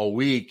list all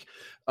week.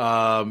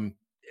 I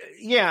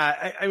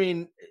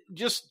mean,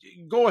 just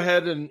go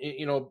ahead and,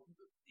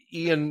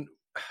 Ian,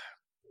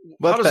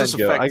 Let how does Ben this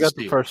go. affect I got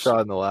the the first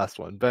shot in the last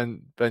one.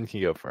 Ben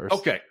can go first.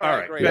 Okay, all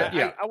right. Great.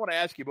 Yeah. I want to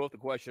ask you both the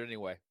question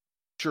anyway.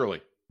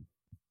 Surely.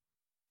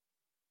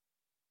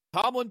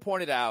 Tomlin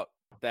pointed out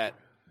that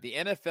the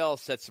NFL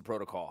sets the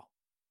protocol,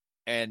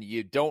 and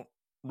you don't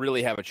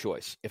really have a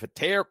choice. If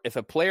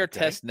a player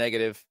tests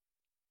negative,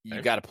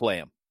 you got to play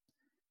him.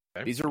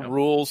 Okay. These are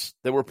rules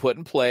that were put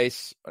in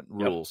place,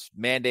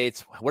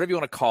 mandates, whatever you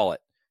want to call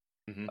it,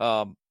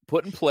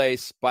 put in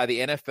place by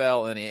the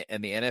NFL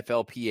and the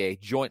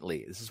NFLPA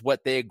jointly. This is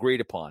what they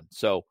agreed upon.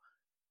 So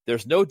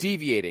there's no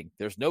deviating.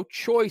 There's no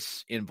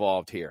choice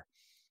involved here.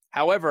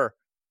 However,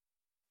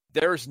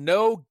 there's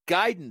no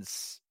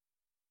guidance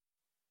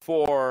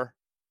for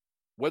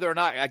whether or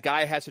not a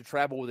guy has to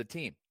travel with a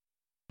team.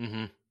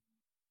 Mm-hmm.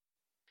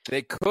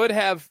 They could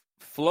have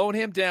flown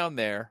him down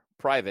there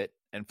private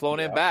and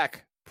flown him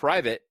back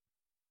private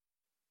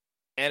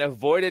and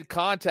avoided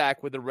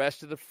contact with the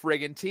rest of the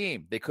friggin'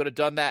 team. They could have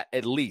done that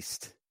at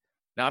least.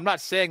 Now, I'm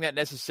not saying that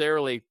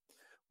necessarily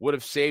would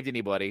have saved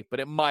anybody, but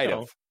it might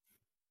have.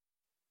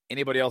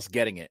 Anybody else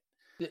getting it.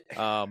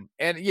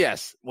 And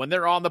yes, when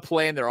they're on the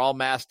plane, they're all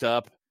masked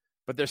up,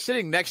 but they're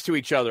sitting next to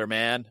each other,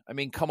 man. I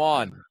mean, come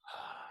on.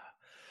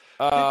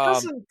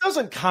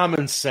 Doesn't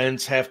common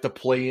sense have to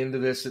play into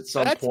this at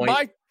some point? That's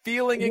my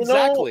feeling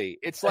exactly.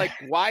 It's like,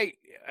 why?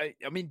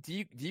 I mean,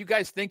 do you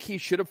guys think he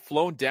should have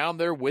flown down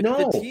there with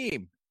the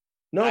team?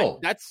 No.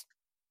 It's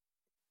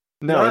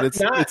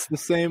the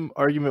same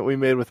argument we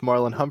made with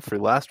Marlon Humphrey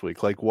last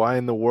week. Like, why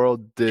in the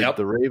world did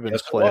the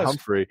Ravens play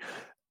Humphrey?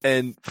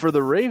 And for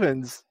the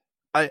Ravens,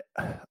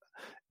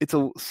 it's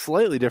a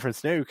slightly different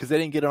scenario because they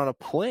didn't get on a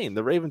plane.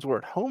 The Ravens were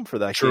at home for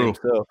that True. game.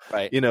 So,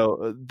 Right.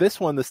 This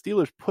one, the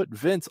Steelers put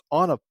Vance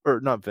on a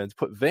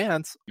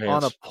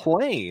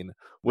plane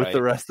with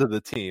the rest of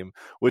the team,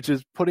 which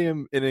is putting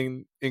him in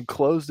an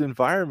enclosed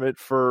environment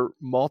for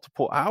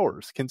multiple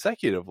hours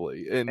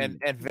consecutively. And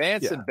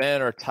Vance and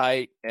Ben are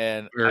tight,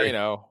 and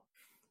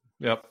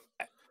Yep.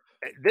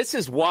 This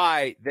is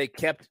why they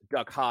kept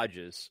Duck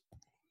Hodges.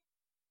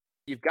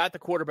 You've got the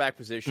quarterback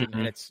position,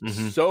 and it's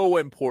so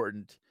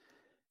important.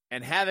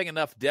 And having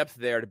enough depth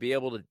there to be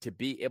able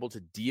to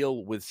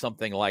deal with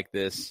something like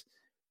this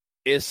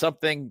is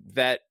something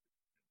that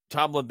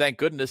Tomlin, thank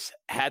goodness,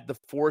 had the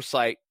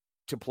foresight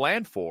to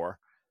plan for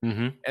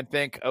and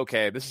think,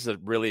 okay, this is a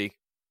really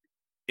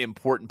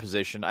important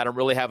position. I don't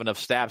really have enough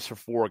snaps for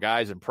 4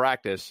 guys in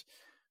practice,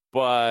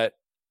 but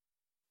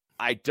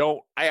I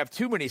have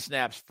too many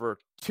snaps for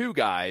 2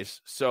 guys.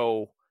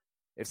 So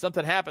if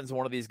something happens and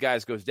one of these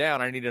guys goes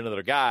down, I need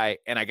another guy,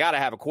 and I got to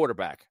have a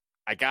quarterback.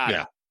 I got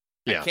it.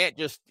 Yeah. I can't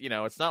just,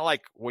 it's not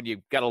like when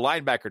you've got a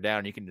linebacker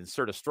down, you can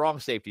insert a strong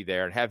safety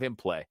there and have him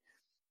play.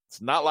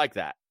 It's not like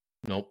that.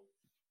 Nope.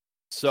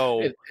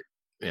 So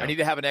I need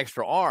to have an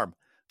extra arm.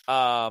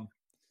 I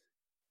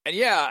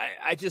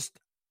just,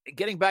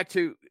 getting back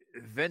to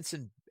Vince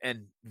and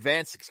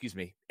Vance,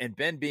 and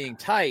Ben being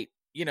tight,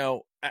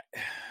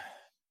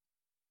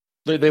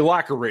 They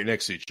locker right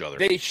next to each other.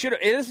 They should.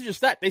 It isn't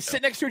just that. They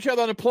sit next to each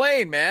other on the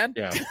plane, man.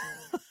 Yeah.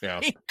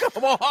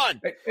 Come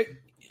on.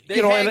 They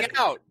hang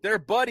out. They're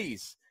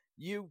buddies.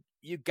 You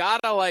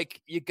gotta,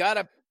 like you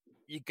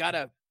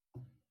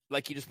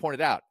just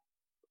pointed out,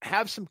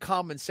 have some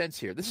common sense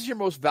here. This is your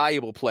most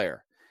valuable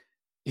player.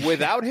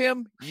 Without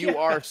him, you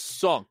are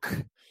sunk.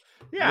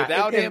 Yeah.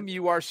 Without him,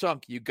 you are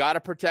sunk. You got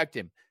to protect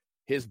him.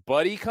 His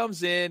buddy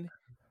comes in.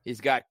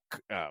 He's got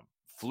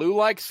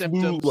flu-like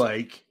symptoms.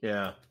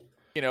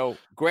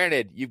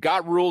 Granted, you've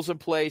got rules in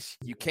place.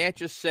 You can't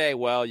just say,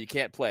 well, you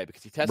can't play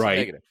because he tested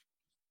negative.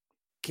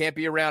 Can't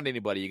be around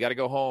anybody. You got to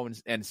go home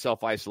and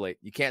self-isolate.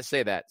 You can't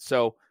say that.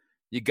 So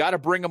you got to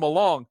bring him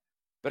along.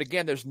 But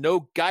again, there's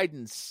no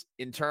guidance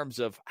in terms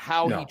of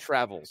how he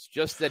travels,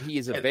 just that he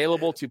is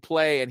available to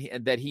play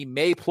and that he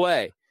may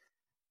play.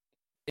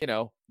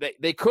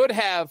 They could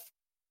have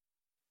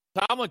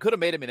 – Tomlin could have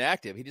made him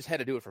inactive. He just had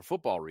to do it for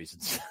football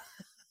reasons.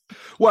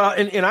 Well,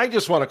 and I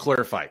just want to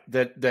clarify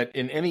that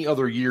in any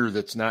other year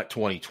that's not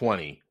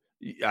 2020,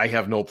 I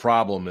have no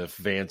problem if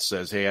Vance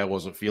says, hey, I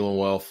wasn't feeling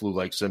well,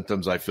 flu-like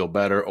symptoms, I feel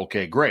better.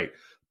 Okay, great.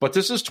 But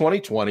this is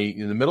 2020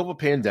 in the middle of a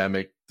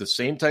pandemic. The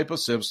same type of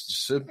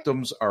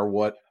symptoms are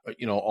what,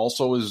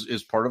 also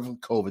is part of a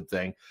COVID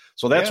thing.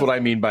 So that's what I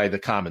mean by the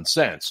common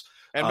sense.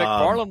 And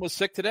McFarland was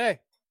sick today.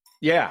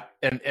 Yeah.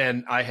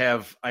 And I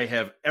have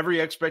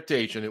every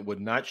expectation. It would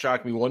not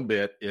shock me one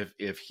bit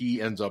if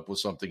he ends up with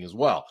something as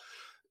well.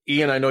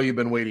 Ian, I know you've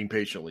been waiting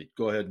patiently.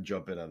 Go ahead and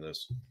jump in on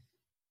this.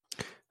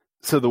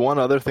 So the one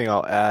other thing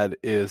I'll add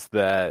is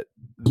that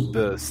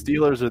the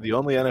Steelers are the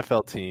only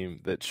NFL team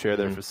that share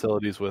their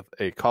facilities with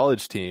a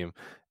college team,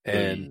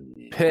 and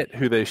Pitt,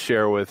 who they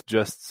share with,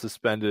 just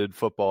suspended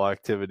football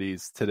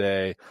activities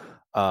today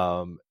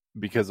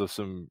because of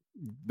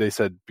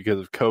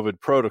COVID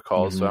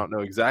protocols. So I don't know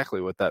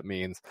exactly what that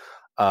means.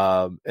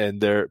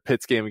 And their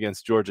Pitt's game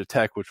against Georgia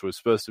Tech, which was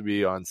supposed to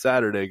be on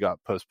Saturday,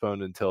 got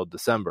postponed until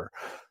December.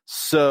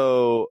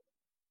 So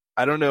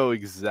I don't know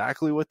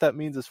exactly what that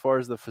means as far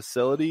as the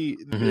facility.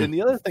 And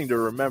the other thing to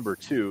remember,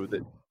 too,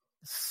 that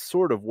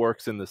sort of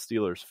works in the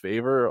Steelers'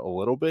 favor a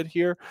little bit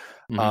here,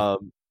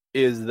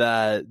 is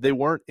that they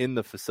weren't in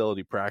the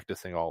facility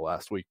practicing all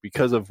last week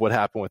because of what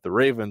happened with the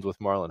Ravens with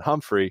Marlon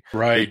Humphrey.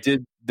 Right.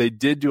 They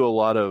did do a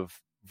lot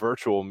of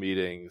virtual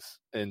meetings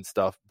and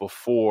stuff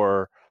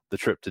before the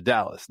trip to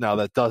Dallas. Now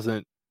that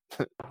doesn't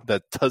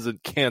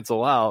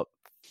cancel out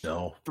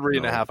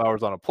 3.5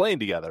 hours on a plane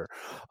together.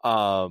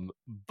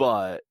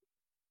 But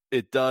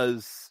it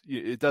does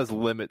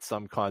limit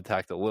some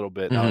contact a little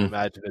bit. I would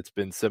imagine it's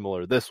been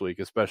similar this week,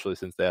 especially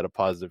since they had a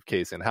positive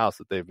case in-house,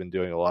 that they've been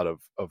doing a lot of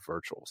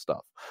virtual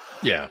stuff.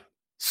 Yeah.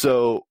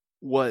 So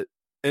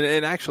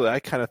and actually I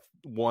kind of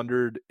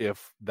wondered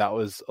if that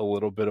was a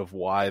little bit of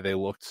why they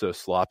looked so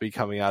sloppy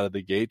coming out of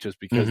the gate, just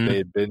because they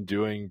had been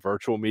doing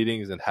virtual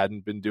meetings and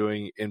hadn't been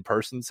doing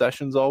in-person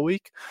sessions all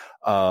week.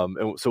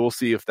 And so we'll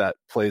see if that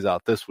plays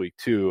out this week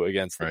too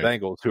against the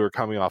Bengals, who are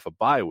coming off a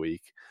bye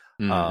week.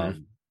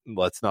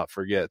 Let's not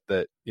forget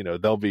that,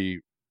 they'll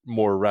be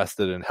more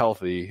rested and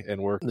healthy, and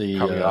we're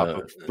coming off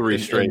of 3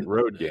 straight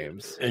road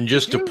games. And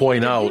just to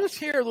point out, you just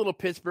hear a little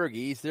Pittsburgh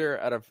ease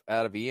there out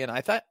of Ian.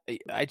 I thought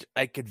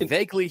I could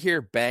vaguely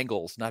hear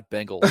Bengals, not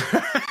Bengals.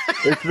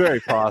 It's very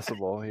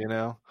possible, I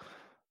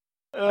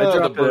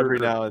drop it every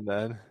now and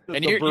then.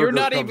 And you're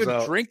not even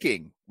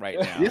drinking right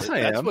now. Yes, I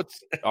am.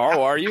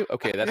 Are you?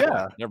 Okay, that's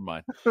why. Never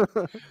mind.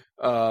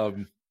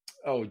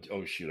 Oh,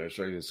 shoot! I was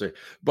trying to say,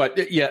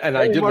 but yeah, and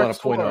I did want to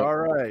point out. All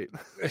right.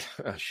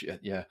 Oh, shit,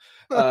 yeah.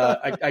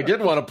 I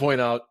did want to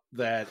point out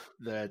that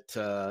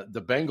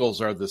the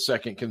Bengals are the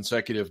second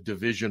consecutive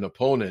division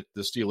opponent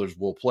the Steelers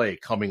will play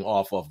coming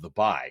off of the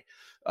bye.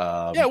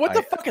 What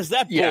the fuck is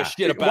that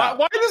bullshit about?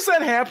 Why does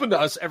that happen to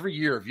us every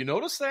year? Have you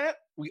noticed that?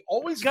 We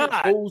always get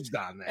hosed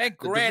on that. And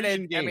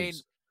granted, I mean,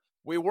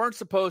 we weren't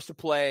supposed to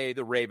play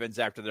the Ravens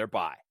after their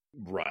bye.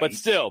 Right. But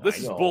still, this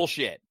is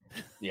bullshit.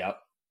 Yep.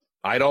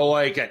 I don't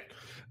like it.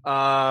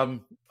 All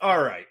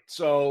right.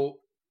 So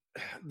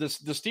the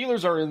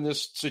Steelers are in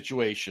this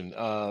situation.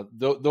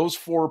 Those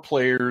four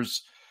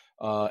players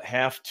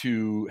have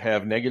to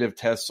have negative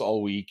tests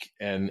all week.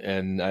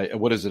 And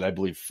what is it? I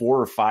believe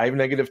 4 or 5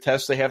 negative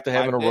tests they have to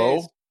have in a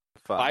row.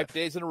 5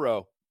 days in a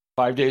row.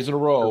 5 days in a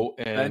row.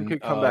 And Ben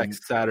could come back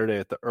Saturday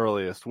at the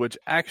earliest, which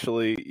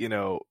actually,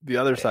 the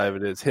other side of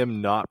it is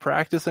him not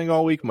practicing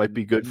all week might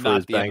be good for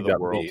his banged up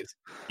knees.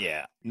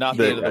 Yeah, not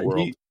the end of the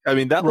world.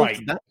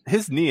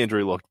 His knee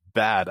injury looked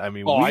bad. I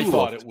mean, I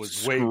thought it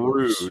was way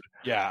worse.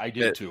 Yeah, I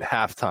did too.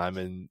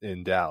 Halftime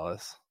in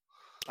Dallas.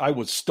 I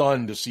was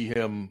stunned to see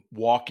him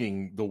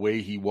walking the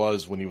way he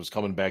was when he was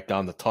coming back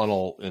down the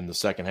tunnel in the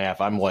second half.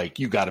 I'm like,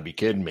 you got to be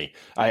kidding me.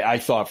 I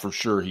thought for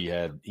sure he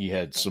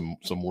had some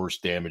worse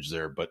damage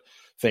there, but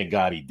thank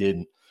God he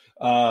didn't.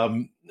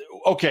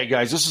 Okay,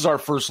 guys, this is our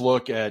first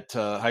look at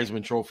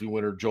Heisman Trophy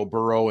winner Joe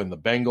Burrow and the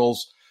Bengals.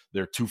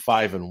 They're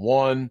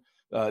 2-5-1.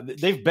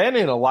 They've been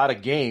in a lot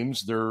of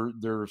games.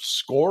 They're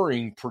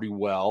scoring pretty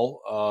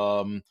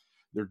well.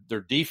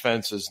 Their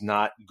defense is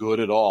not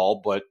good at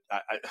all, but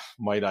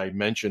might I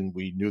mention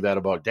we knew that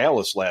about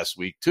Dallas last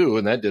week too,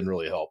 and that didn't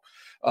really help.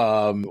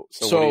 So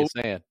what are you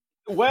saying?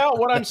 Well,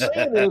 what I'm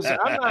saying is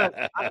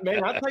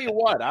I'll tell you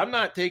what, I'm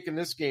not taking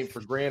this game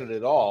for granted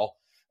at all.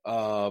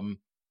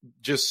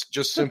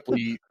 Just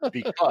simply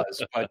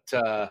because. But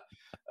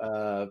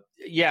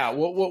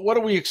what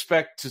do we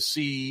expect to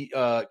see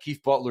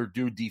Keith Butler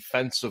do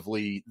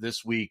defensively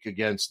this week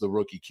against the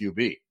rookie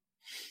QB?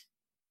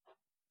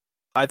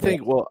 I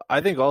think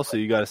also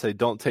you got to say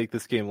don't take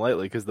this game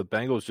lightly because the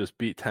Bengals just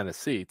beat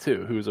Tennessee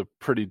too, who's a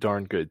pretty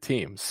darn good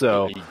team.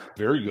 So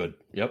very good.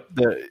 Yep.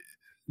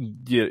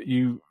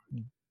 The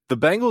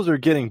Bengals are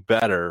getting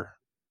better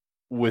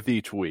with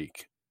each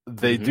week.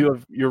 They do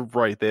have. You're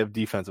right. They have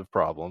defensive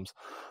problems,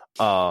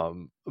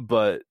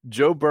 but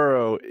Joe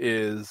Burrow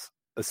is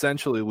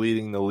essentially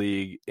leading the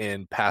league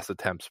in pass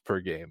attempts per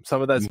game.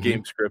 Some of that's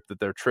game script that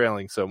they're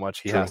trailing so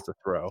much he has to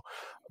throw,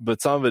 but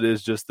some of it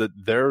is just that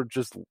they're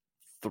just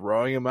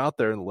throwing him out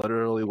there and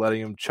literally letting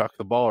him chuck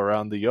the ball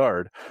around the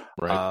yard.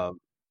 Right.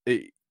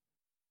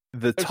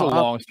 There's a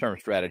long-term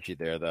strategy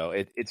there, though.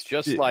 It's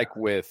just like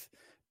with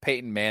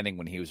Peyton Manning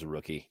when he was a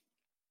rookie.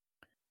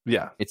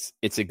 Yeah. It's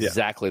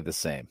exactly the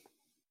same.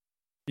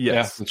 Yes.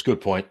 Yeah, that's a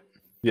good point.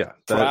 Yeah.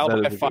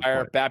 Trial by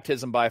fire,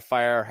 baptism by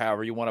fire,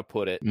 however you want to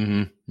put it.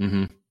 Mm-hmm.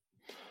 Mm-hmm.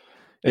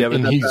 Yeah,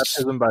 but that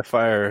baptism by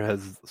fire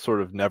has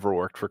sort of never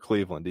worked for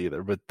Cleveland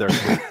either. But they're,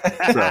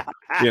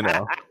 And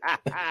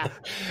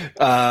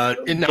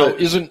now,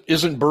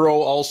 isn't Burrow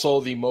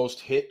also the most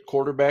hit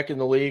quarterback in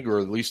the league, or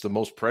at least the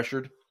most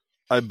pressured?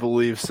 I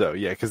believe so.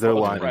 Yeah, because they're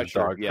lying in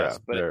dog crap.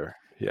 But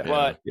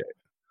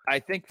I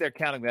think they're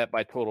counting that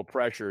by total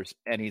pressures,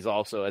 and he's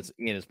also, as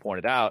Ian has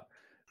pointed out,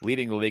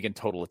 leading the league in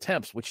total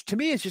attempts, which to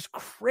me is just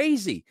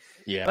crazy.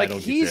 Yeah, I don't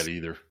get that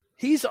either.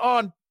 He's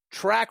on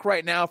track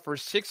right now for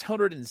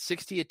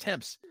 660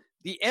 attempts.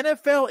 The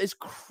NFL is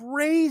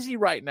crazy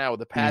right now with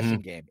the passing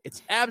game.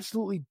 It's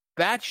absolutely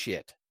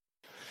batshit.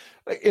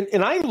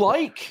 And I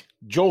like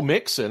Joe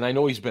Mixon. I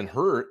know he's been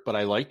hurt, but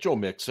I like Joe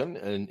Mixon,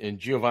 and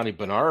Giovanni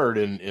Bernard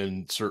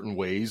in certain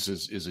ways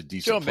is a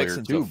decent player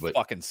Mixon's too. But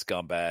fucking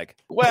scumbag.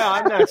 Well,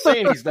 I'm not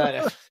saying he's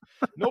not.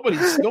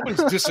 Nobody's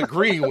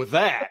disagreeing with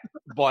that,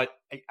 but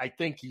I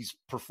think he's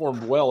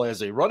performed well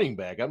as a running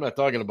back. I'm not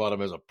talking about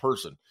him as a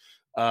person.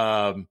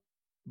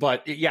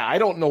 But yeah, I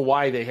don't know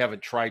why they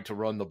haven't tried to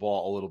run the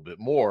ball a little bit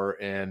more.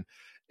 And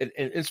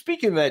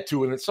speaking of that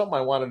too, and it's something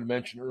I wanted to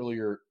mention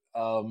earlier.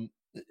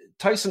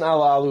 Tyson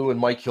Alualu and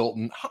Mike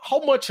Hilton, how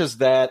much has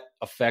that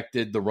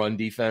affected the run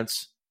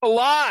defense? A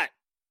lot.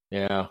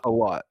 Yeah. A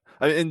lot.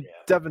 And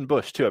Devin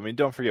Bush, too. I mean,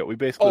 don't forget, we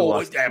basically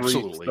lost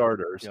 3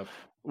 starters. Yep.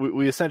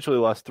 We essentially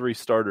lost 3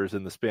 starters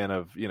in the span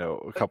of,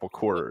 a couple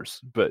quarters.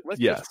 But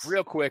just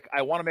real quick,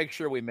 I want to make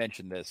sure we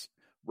mention this.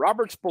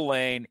 Robert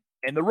Spillane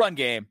in the run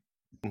game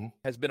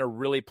has been a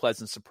really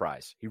pleasant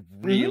surprise. He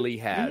really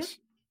has.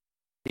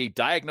 He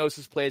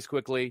diagnoses plays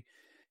quickly,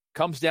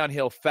 comes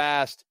downhill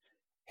fast,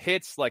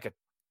 hits like a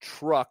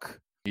truck.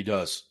 He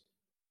does.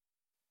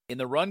 In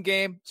the run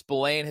game,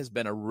 Spillane has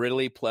been a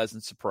really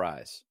pleasant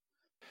surprise.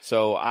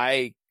 So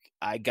I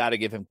got to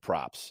give him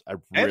props. I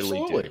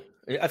really do.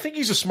 I think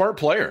he's a smart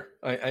player.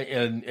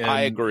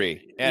 I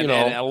agree. And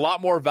a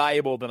lot more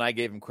valuable than I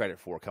gave him credit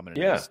for coming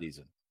into this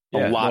season.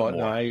 A lot more.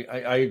 No,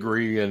 I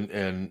agree. And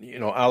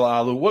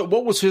Alualu,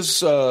 what was his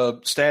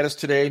status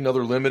today?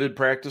 Another limited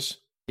practice?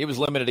 He was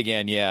limited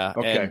again, yeah.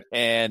 Okay.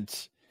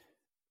 And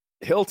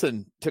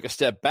Hilton took a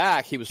step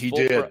back. He was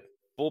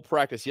full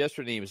practice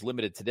yesterday. He was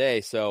limited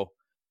today, so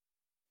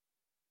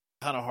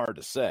kind of hard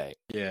to say.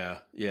 Yeah.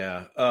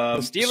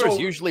 The Steelers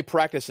usually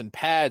practice in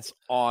pads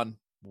on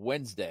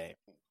Wednesday.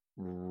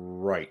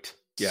 Right.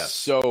 Yes.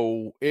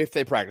 So if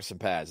they practice in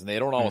pads, and they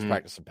don't always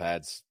practice in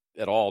pads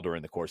at all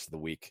during the course of the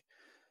week.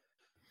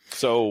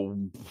 So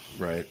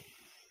right.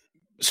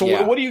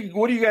 So what do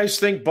you guys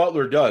think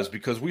Butler does?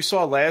 Because we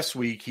saw last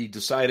week he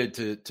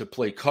decided to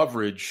play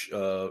coverage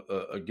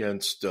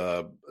against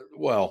a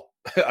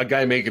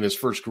guy making his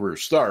first career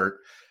start,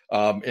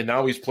 and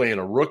now he's playing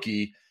a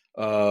rookie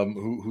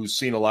who's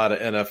seen a lot of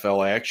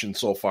NFL action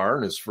so far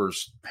in his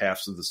first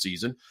halves of the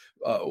season.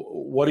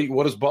 What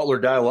does Butler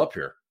dial up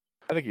here?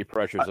 I think he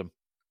pressures him.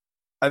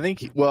 I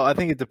think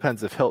it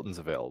depends if Hilton's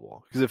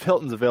available. Because if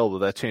Hilton's available,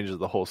 that changes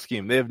the whole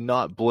scheme. They have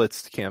not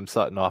blitzed Cam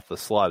Sutton off the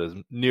slot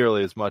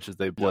nearly as much as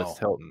they blitzed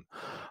Hilton.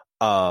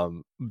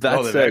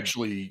 They've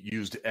actually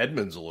used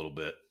Edmonds a little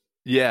bit.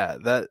 Yeah,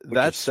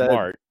 that's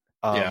smart.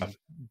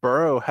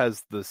 Burrow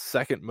has the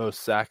second most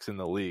sacks in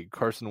the league.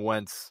 Carson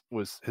Wentz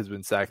has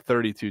been sacked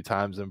 32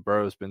 times, and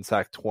Burrow's been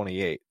sacked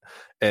 28.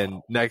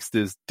 And next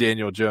is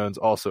Daniel Jones,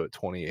 also at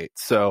 28.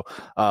 So,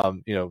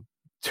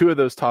 two of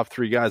those top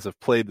three guys have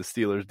played the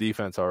Steelers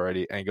defense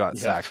already and got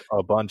sacked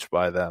a bunch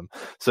by them.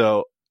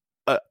 So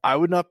I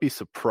would not be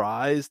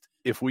surprised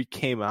if we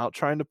came out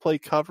trying to play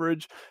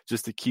coverage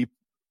just to keep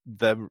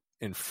them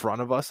in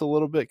front of us a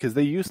little bit, because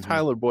they use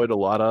Tyler Boyd a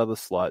lot out of the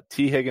slot.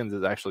 T. Higgins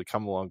has actually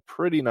come along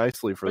pretty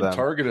nicely for them.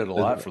 Targeted a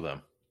lot for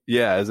them.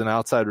 Yeah, as an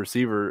outside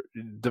receiver,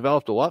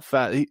 developed a lot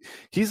fast.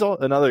 He's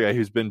another guy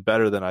who's been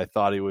better than I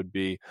thought he would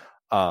be.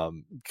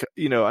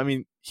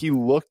 He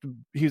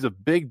was a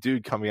big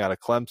dude coming out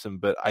of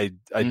Clemson, but I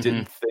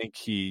didn't think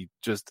he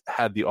just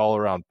had the all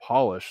around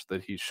polish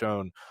that he's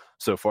shown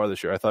so far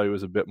this year. I thought he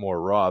was a bit more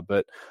raw,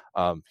 but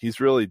he's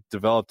really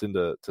developed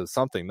into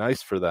something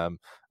nice for them.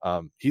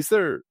 He's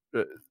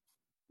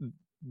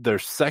their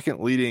second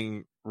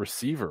leading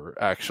receiver,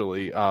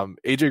 actually.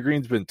 AJ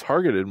Green's been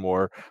targeted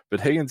more, but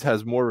Higgins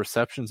has more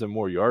receptions and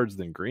more yards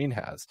than Green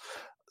has.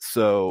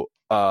 So,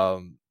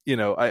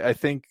 I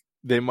think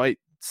they might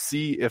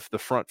see if the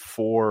front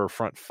four or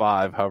front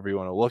five, however you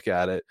want to look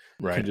at it,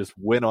 can just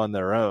win on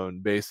their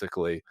own,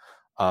 basically,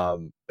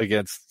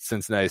 against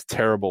Cincinnati's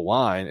terrible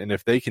line. And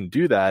if they can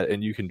do that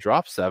and you can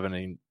drop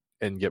 7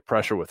 and get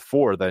pressure with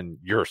 4, then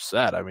you're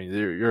set. I mean,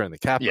 you're in the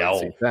captain's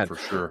seat then. For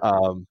sure.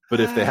 But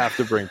if they have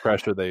to bring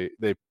pressure, they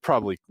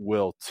probably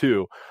will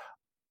too.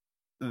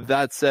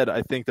 That said,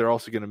 I think they're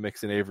also going to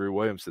mix in Avery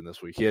Williamson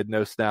this week. He had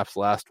no snaps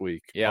last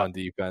week on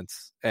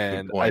defense,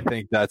 and I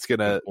think that's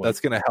gonna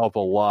help a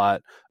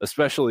lot,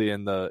 especially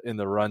in the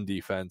run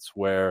defense,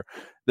 where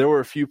there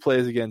were a few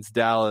plays against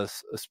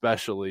Dallas,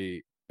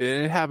 especially,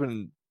 and it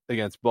happened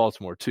against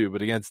Baltimore too,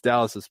 but against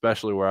Dallas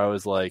especially, where I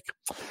was like,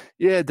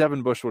 yeah,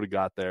 Devin Bush would have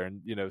got there,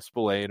 and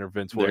Spillane or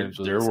Vince Williams.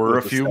 There were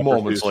a few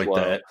moments like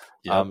that,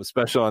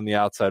 especially on the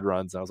outside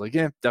runs. And I was like,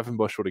 yeah, Devin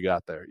Bush would have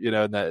got there,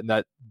 and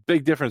that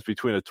big difference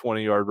between a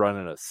 20-yard run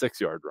and a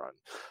 6-yard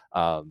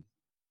run.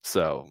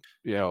 So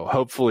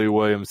hopefully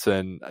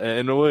Williamson's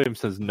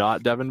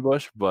not Devin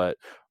Bush, but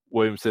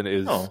Williamson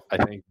is,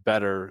 I think,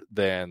 better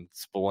than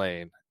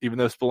Spillane, even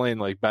though Spillane,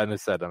 like Ben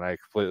has said, and I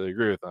completely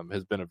agree with him,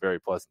 has been a very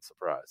pleasant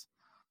surprise.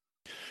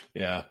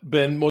 Yeah.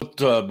 Ben,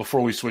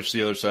 before we switch to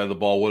the other side of the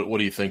ball, what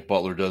do you think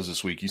Butler does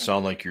this week? You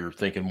sound like you're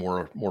thinking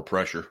more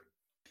pressure.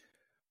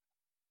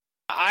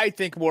 I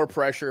think more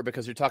pressure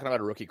because you're talking about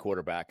a rookie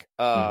quarterback.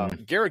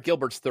 Garrett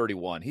Gilbert's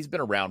 31. He's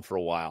been around for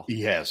a while.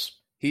 He has.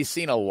 He's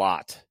seen a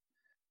lot.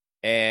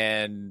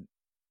 And,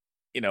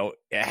 it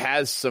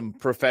has some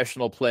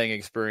professional playing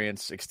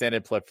experience,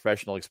 extended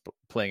professional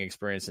playing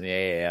experience in the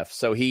AAF.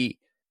 So he,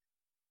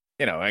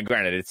 and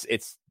granted,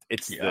 it's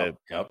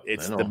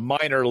the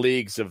minor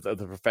leagues of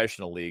the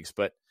professional leagues,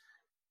 but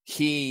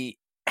he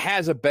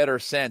has a better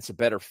sense, a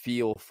better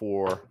feel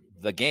for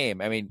the game.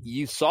 I mean,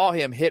 you saw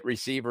him hit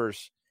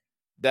receivers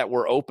that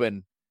were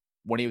open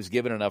when he was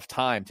given enough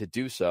time to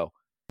do so.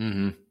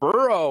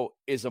 Burrow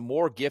is a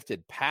more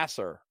gifted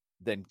passer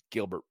than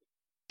Gilbert.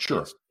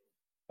 Sure. Is.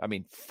 I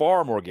mean,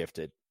 far more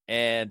gifted.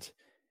 And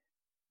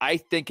I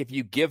think if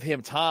you give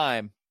him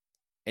time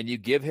and you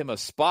give him a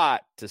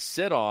spot to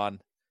sit on,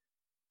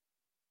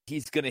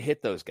 he's going to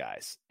hit those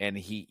guys. And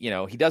he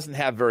doesn't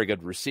have very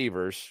good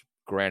receivers,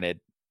 granted,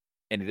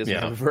 and he doesn't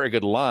have a very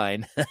good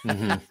line.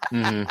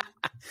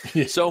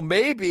 So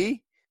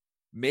maybe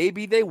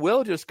they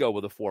will just go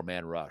with a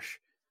 4-man rush.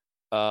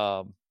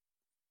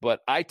 But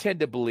I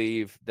tend to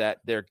believe that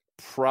they're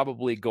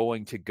probably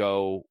going to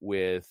go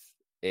with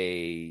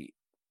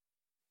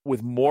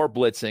more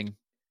blitzing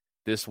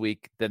this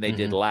week than they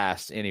did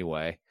last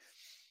anyway.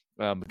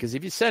 Because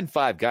if you send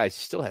 5 guys,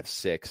 you still have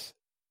 6.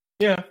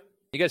 Yeah.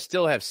 You guys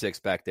still have 6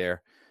 back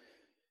there.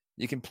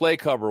 You can play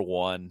cover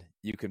 1.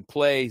 You can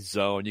play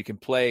zone. You can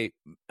play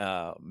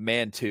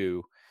man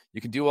 2.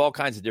 You can do all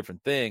kinds of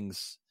different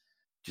things,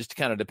 just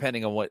kind of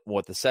depending on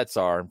what the sets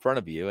are in front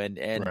of you,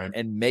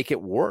 and make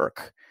it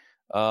work.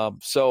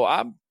 So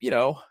I'm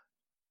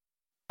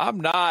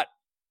not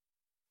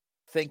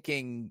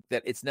thinking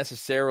that it's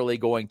necessarily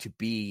going to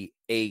be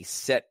a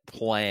set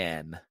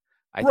plan.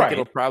 I think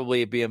it'll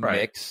probably be a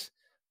mix,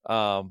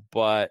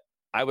 but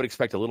I would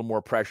expect a little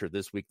more pressure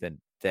this week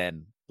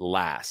than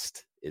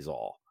last. Is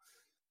all.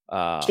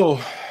 So,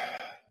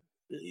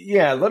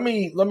 yeah, let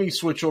me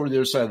switch over to the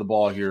other side of the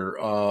ball here.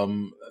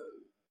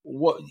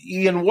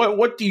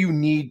 What do you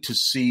need to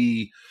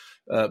see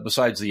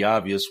besides the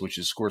obvious, which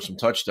is score some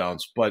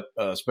touchdowns, but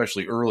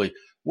especially early?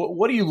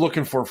 What are you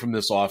looking for from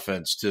this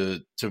offense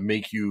to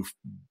make you,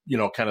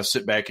 kind of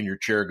sit back in your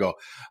chair and go,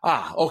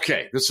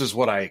 okay, this is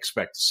what I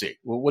expect to see?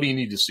 What do you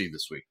need to see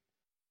this week?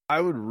 I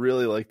would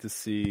really like to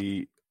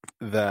see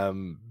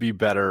them be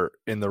better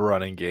in the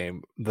running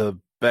game. The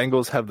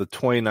Bengals have the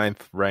 29th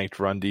ranked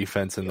run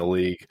defense in the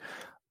league.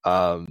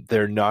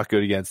 They're not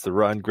good against the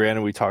run.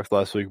 Granted, we talked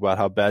last week about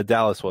how bad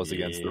Dallas was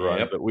against the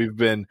run, but we've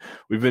been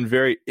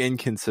very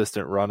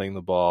inconsistent running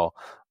the ball.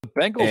 The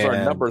Bengals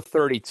are number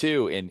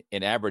 32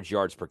 in average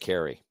yards per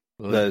carry.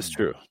 That is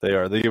true. They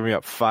are. They're giving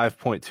up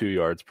 5.2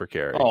 yards per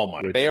carry. Oh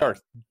my! They are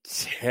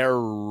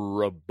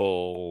terrible.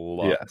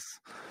 Yes.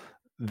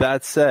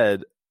 That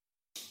said,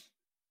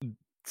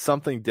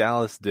 something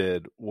Dallas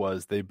did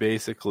was they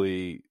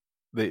basically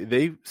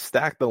they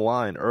stacked the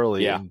line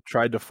early and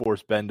tried to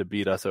force Ben to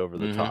beat us over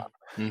the top.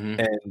 Mm-hmm.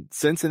 And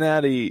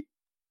Cincinnati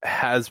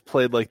has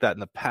played like that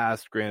in the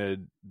past.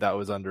 Granted, that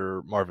was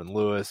under Marvin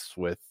Lewis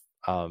with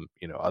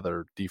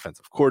other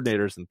defensive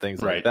coordinators and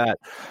things like that.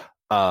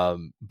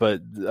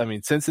 But I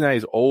mean,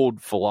 Cincinnati's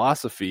old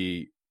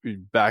philosophy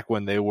back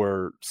when they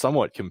were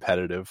somewhat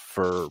competitive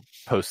for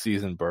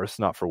postseason berths,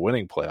 not for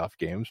winning playoff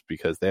games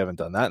because they haven't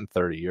done that in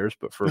 30 years,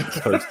 but for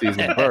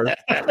postseason berths,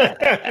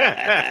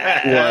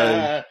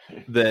 was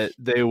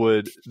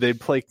that they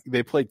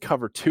played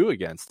cover 2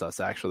 against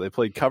us. Actually, they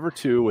played cover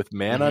 2 with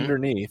man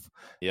underneath,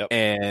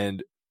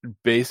 and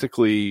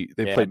basically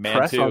they played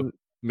press on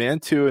man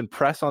 2 and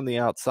press on the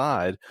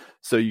outside,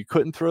 so you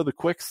couldn't throw the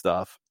quick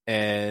stuff,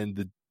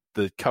 and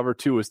the cover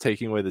 2 was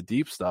taking away the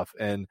deep stuff,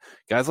 and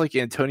guys like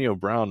Antonio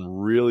Brown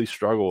really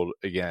struggled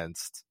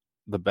against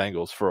the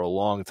Bengals for a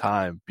long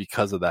time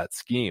because of that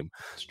scheme.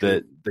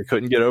 That they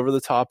couldn't get over the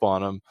top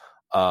on them,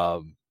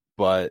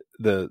 but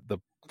the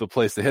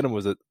place to hit them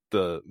was at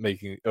the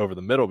making over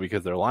the middle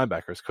because their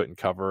linebackers couldn't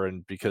cover,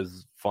 and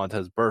because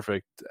Vontaze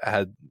Burfict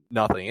had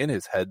nothing in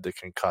his head to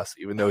concuss,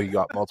 even though he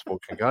got multiple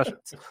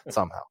concussions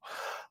somehow.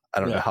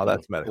 I don't know how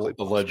that's medically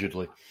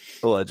allegedly,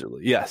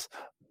 yes.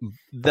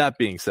 That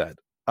being said,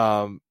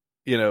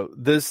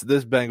 this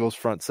Bengals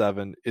front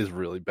seven is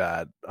really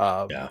bad.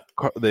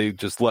 They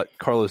just let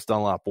Carlos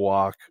Dunlap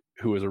walk,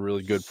 who was a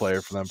really good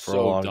player for them for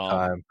a long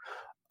time.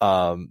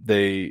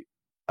 They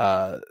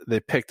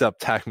picked up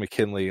Takk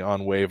McKinley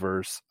on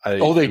waivers.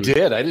 They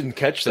did? I didn't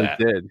catch that.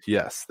 They did.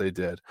 Yes, they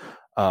did.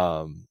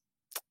 So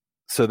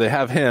they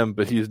have him,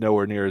 but he's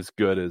nowhere near as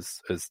good as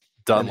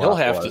Dunlap. And he'll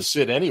have to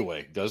sit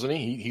anyway, doesn't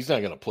he? He's not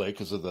going to play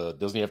because of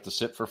doesn't he have to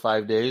sit for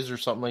 5 days or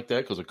something like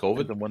that because of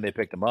COVID? And when they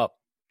picked him up.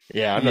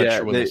 Yeah, I'm not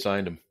sure when they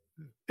signed him.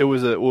 It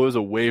was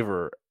a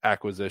waiver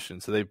acquisition,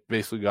 so they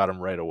basically got him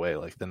right away,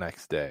 like the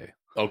next day.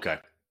 Okay,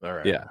 all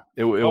right. Yeah.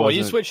 When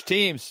you switch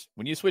teams,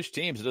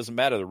 it doesn't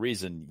matter the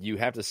reason. You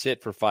have to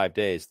sit for 5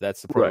 days.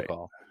 That's the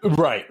protocol.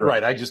 Right.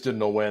 I just didn't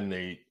know when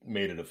they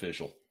made it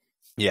official.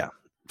 Yeah.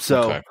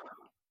 So,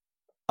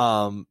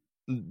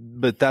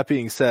 but that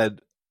being said,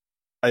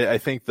 I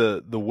think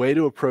the way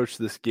to approach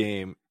this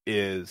game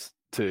is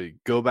to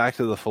go back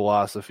to the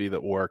philosophy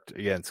that worked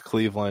against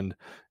Cleveland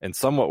and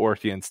somewhat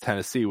worked against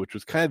Tennessee, which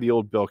was kind of the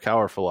old Bill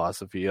Cowher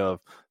philosophy of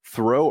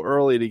throw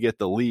early to get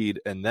the lead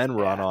and then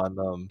run on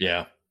them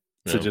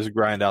to just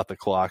grind out the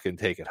clock and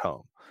take it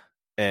home.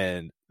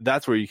 And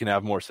that's where you can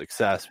have more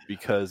success,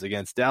 because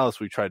against Dallas,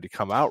 we tried to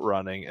come out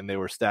running and they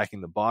were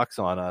stacking the box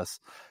on us.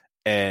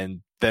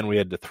 And then we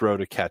had to throw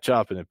to catch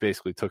up, and it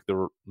basically took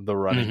the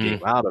running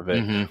game out of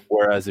it.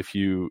 Whereas if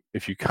you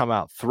come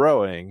out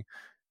throwing,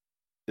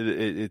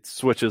 it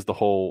switches the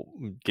whole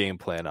game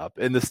plan up.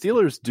 And the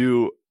Steelers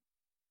do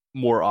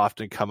more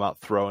often come out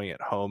throwing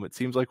at home. It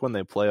seems like when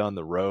they play on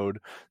the road,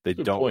 they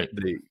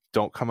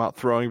don't come out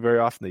throwing very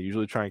often. They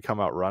usually try and come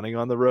out running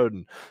on the road,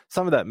 and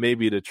some of that may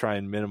be to try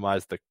and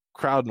minimize the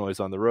crowd noise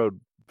on the road.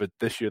 But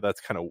this year,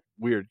 that's kind of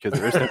weird because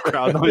there is no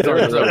crowd noise. There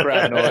is no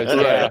crowd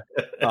noise.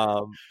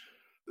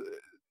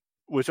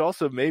 Which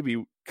also may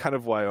be kind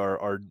of why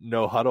our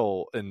no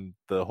huddle and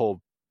the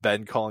whole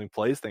Ben calling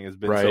plays thing has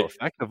been so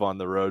effective on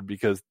the road,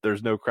 because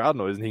there's no crowd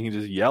noise and he can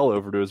just yell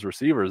over to his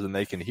receivers and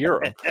they can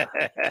hear him.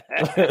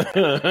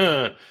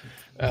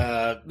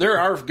 There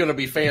are going to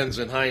be fans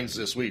in Heinz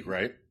this week,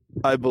 right?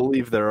 I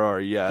believe there are.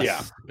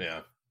 Yes.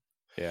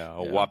 Yeah,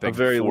 a whopping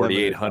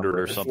 4,800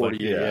 or something.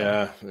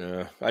 Yeah.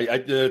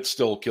 It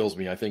still kills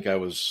me. I think I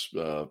was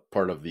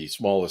part of the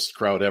smallest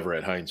crowd ever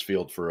at Heinz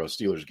Field for a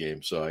Steelers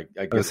game. So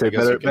I guess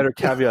better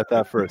caveat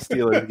that for a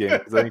Steelers game,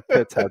 because I think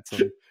Pitt's had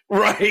some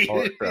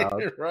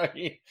crowd.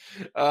 Right.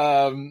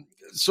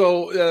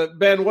 So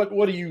Ben,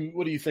 what do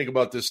you think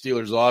about this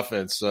Steelers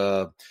offense?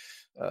 Do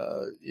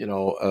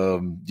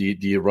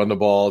you run the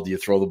ball? Do you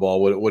throw the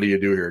ball? What do you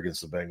do here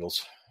against the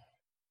Bengals?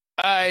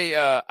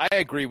 I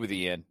agree with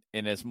Ian.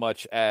 in as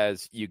much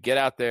as you get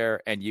out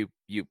there and you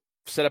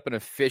set up an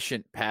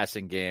efficient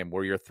passing game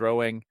where you're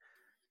throwing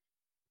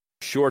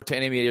short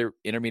to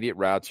intermediate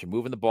routes. You're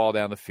moving the ball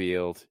down the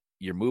field.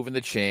 You're moving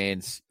the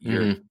chains.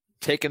 You're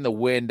taking the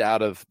wind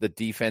out of the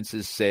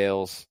defense's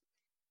sails,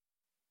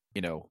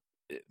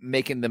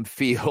 making them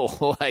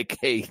feel like,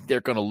 hey,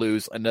 they're going to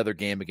lose another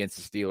game against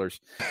the Steelers.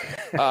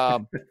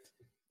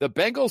 The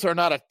Bengals are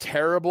not a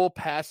terrible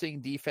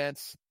passing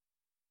defense,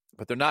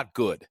 but they're not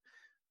good.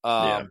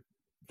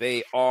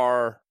 They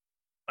are,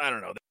 I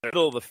don't know, the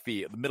middle of the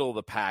field, the middle of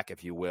the pack,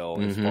 if you will,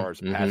 as far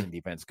as passing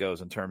defense goes,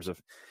 in terms of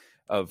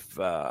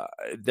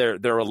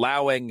they're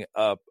allowing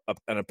an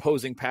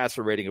opposing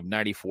passer rating of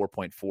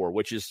 94.4,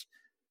 which is,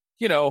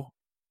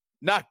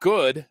 not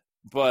good,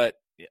 but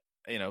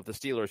the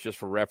Steelers, just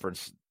for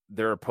reference,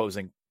 their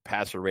opposing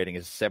passer rating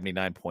is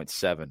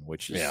 79.7,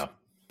 which is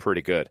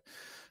pretty good.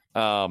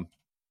 But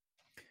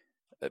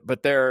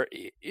they're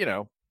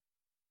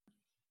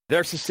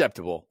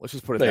susceptible. Let's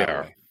just put it that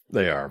way.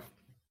 They are.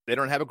 They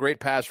don't have a great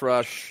pass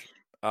rush.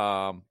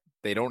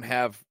 They don't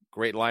have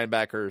great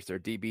linebackers. Their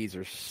DBs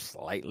are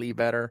slightly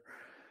better.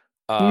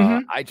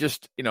 I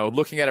just,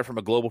 looking at it from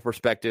a global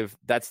perspective,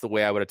 that's the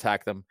way I would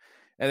attack them.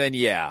 And then,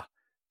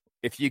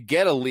 if you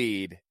get a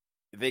lead,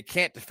 they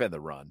can't defend the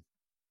run.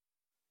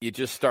 You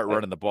just start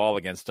running the ball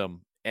against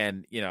them,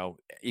 and, you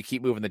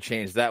keep moving the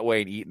chains that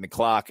way and eating the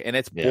clock, and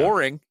it's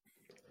boring.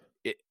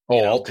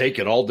 I'll take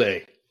it all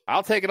day.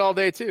 I'll take it all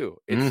day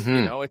too. It's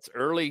it's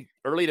early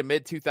to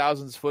mid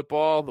 2000s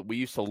football that we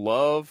used to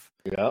love.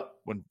 Yeah,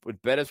 when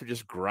Bettis would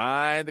just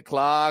grind the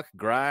clock,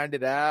 grind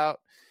it out.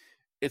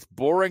 It's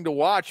boring to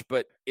watch,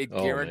 but it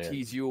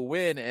guarantees you a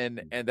win,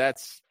 and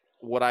that's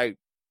what I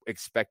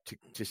expect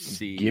to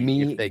see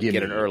if they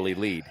get an early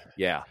lead.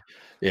 Yeah.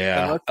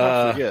 And let's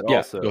not forget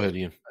also go ahead,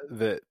 Ian.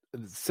 that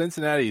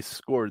Cincinnati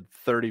scored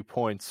 30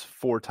 points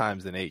 4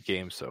 times in 8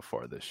 games so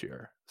far this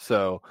year.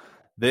 So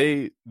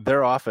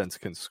their offense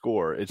can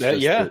score. It's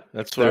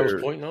that's what I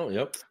was pointing out.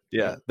 Yep.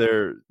 Yeah,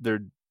 their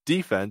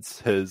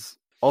defense has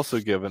also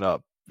given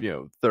up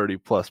 30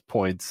 plus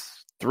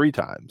points 3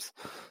 times.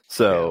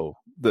 So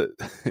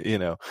those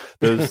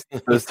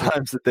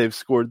times that they've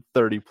scored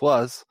 30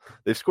 plus,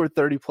 they've scored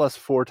 30 plus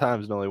 4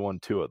 times and only won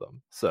 2 of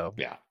them. So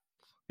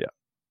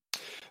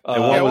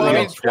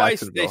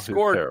twice they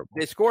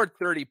scored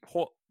 30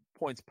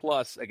 points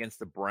plus against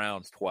the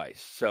Browns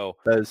twice. So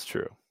that is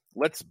true.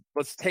 Let's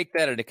take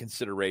that into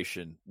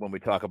consideration when we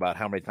talk about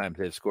how many times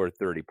they've scored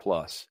 30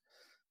 plus.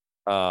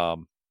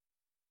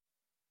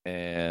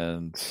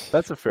 And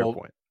that's a fair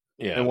point.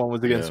 Yeah. And one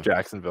was against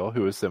Jacksonville,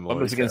 who was similar.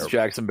 One was against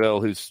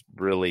Jacksonville, who's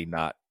really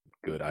not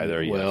good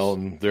either. Well,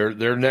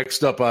 they're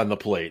next up on the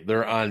plate.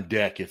 They're on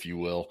deck, if you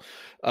will.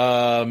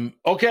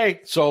 Okay,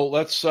 so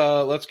let's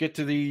get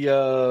to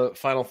the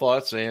final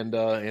thoughts and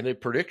a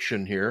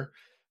prediction here.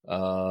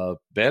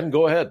 Ben,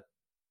 go ahead.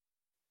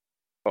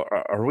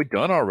 Are we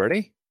done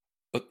already?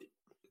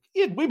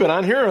 We've been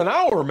on here an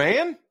hour,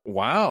 man.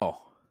 Wow.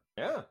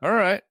 Yeah. All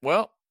right.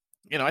 Well,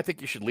 I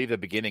think you should leave the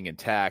beginning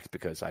intact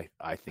because I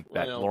think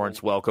that Lawrence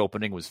Welk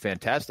opening was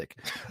fantastic.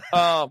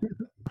 The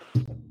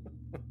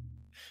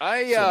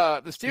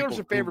Steelers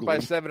are favored by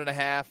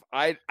 7.5.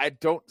 I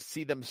don't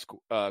see them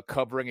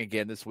covering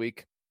again this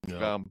week.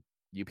 No.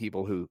 You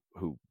people who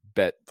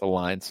bet the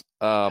lines.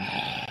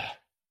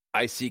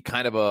 I see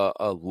kind of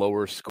a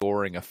lower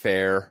scoring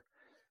affair.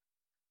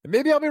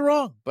 Maybe I'll be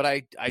wrong, but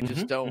I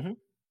just don't.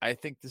 I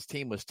think this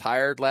team was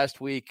tired last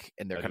week,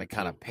 and they're going to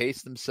kind of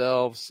pace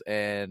themselves.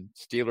 And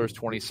Steelers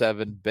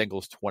 27,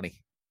 Bengals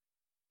 20.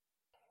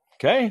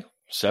 Okay,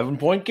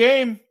 7-point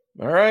game.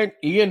 All right,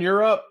 Ian,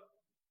 you're up.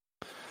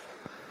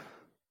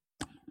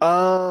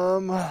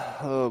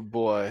 Oh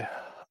boy,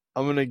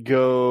 I'm gonna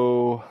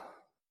go.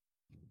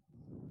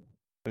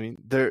 I mean,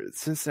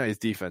 Cincinnati's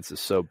defense is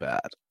so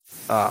bad,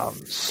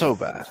 so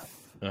bad.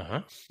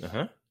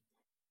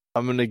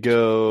 I'm gonna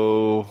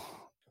go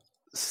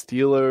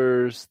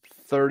Steelers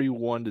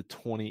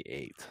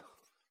 31-28.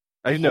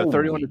 I know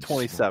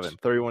 31-27.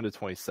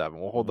 31-27.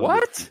 We'll hold them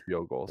to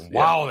field goals.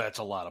 Wow, that's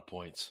a lot of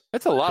points.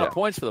 That's a lot of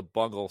points for the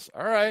Bungles.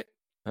 All right.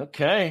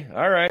 Okay.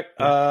 All right.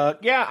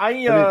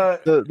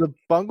 The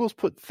Bungles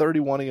put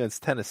 31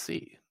 against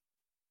Tennessee.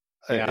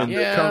 And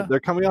they're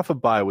coming off a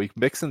bye week.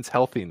 Mixon's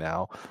healthy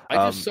now. I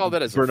just saw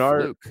that as a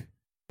fluke.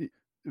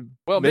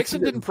 Well,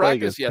 Mixon didn't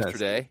practice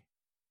yesterday.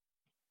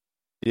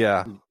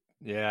 Yeah.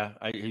 Yeah,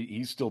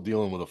 he's still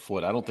dealing with a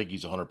foot. I don't think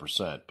he's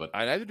 100%, but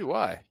neither do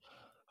I.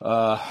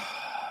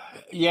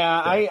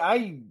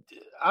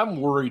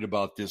 I'm worried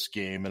about this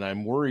game, and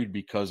I'm worried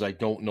because I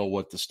don't know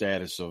what the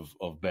status of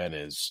Ben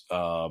is.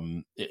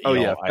 Ben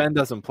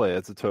doesn't play.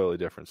 It's a totally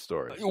different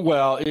story.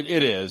 Well, it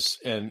is,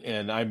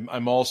 and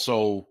I'm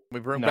also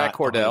we bring back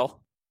Cordell.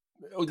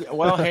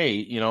 Well,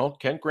 hey,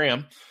 Kent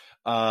Graham.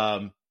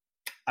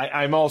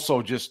 I'm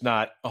also just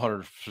not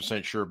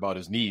 100% sure about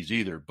his knees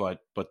either. But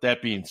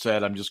that being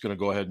said, I'm just going to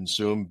go ahead and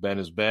assume Ben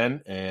is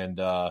Ben, and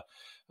I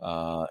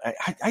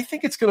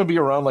think it's going to be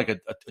around like a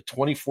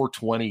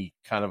 24-20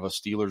 kind of a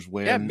Steelers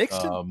win. Yeah,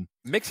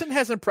 Mixon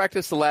hasn't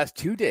practiced the last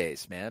 2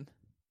 days, man.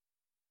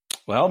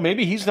 Well,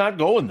 maybe he's not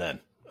going then.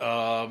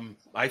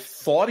 I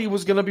thought he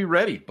was going to be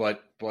ready,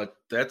 but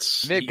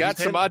that's they've got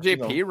some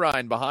AJ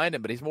Ryan behind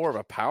him, but he's more of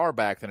a power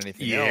back than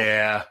anything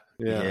else.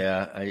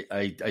 Yeah.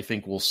 I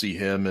think we'll see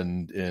him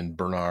and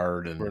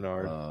Bernard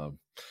and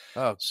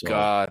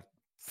God,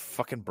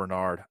 fucking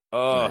Bernard.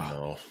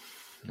 Oh,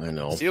 I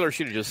know. Steelers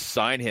should have just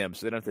signed him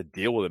so they don't have to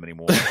deal with him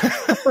anymore.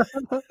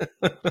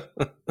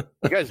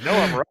 You guys know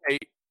I'm right.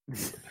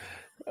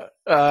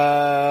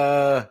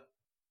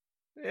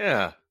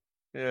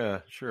 Yeah,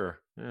 sure.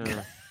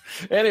 Yeah.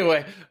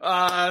 Anyway,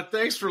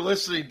 thanks for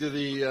listening to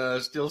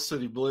the Steel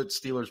City Blitz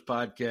Steelers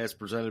podcast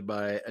presented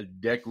by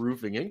Deck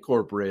Roofing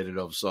Incorporated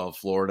of South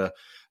Florida.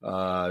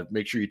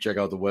 Make sure you check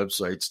out the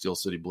website,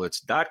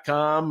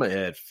 steelcityblitz.com,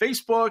 at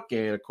Facebook,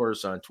 and, of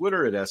course, on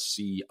Twitter at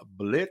SC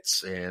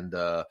Blitz. And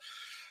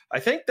I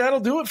think that'll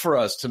do it for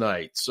us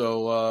tonight.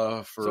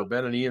 So for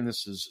Ben and Ian,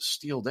 this is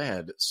Steel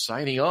Dad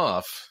signing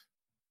off.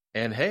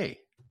 And, hey,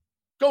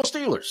 go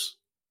Steelers.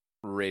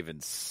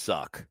 Ravens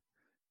suck.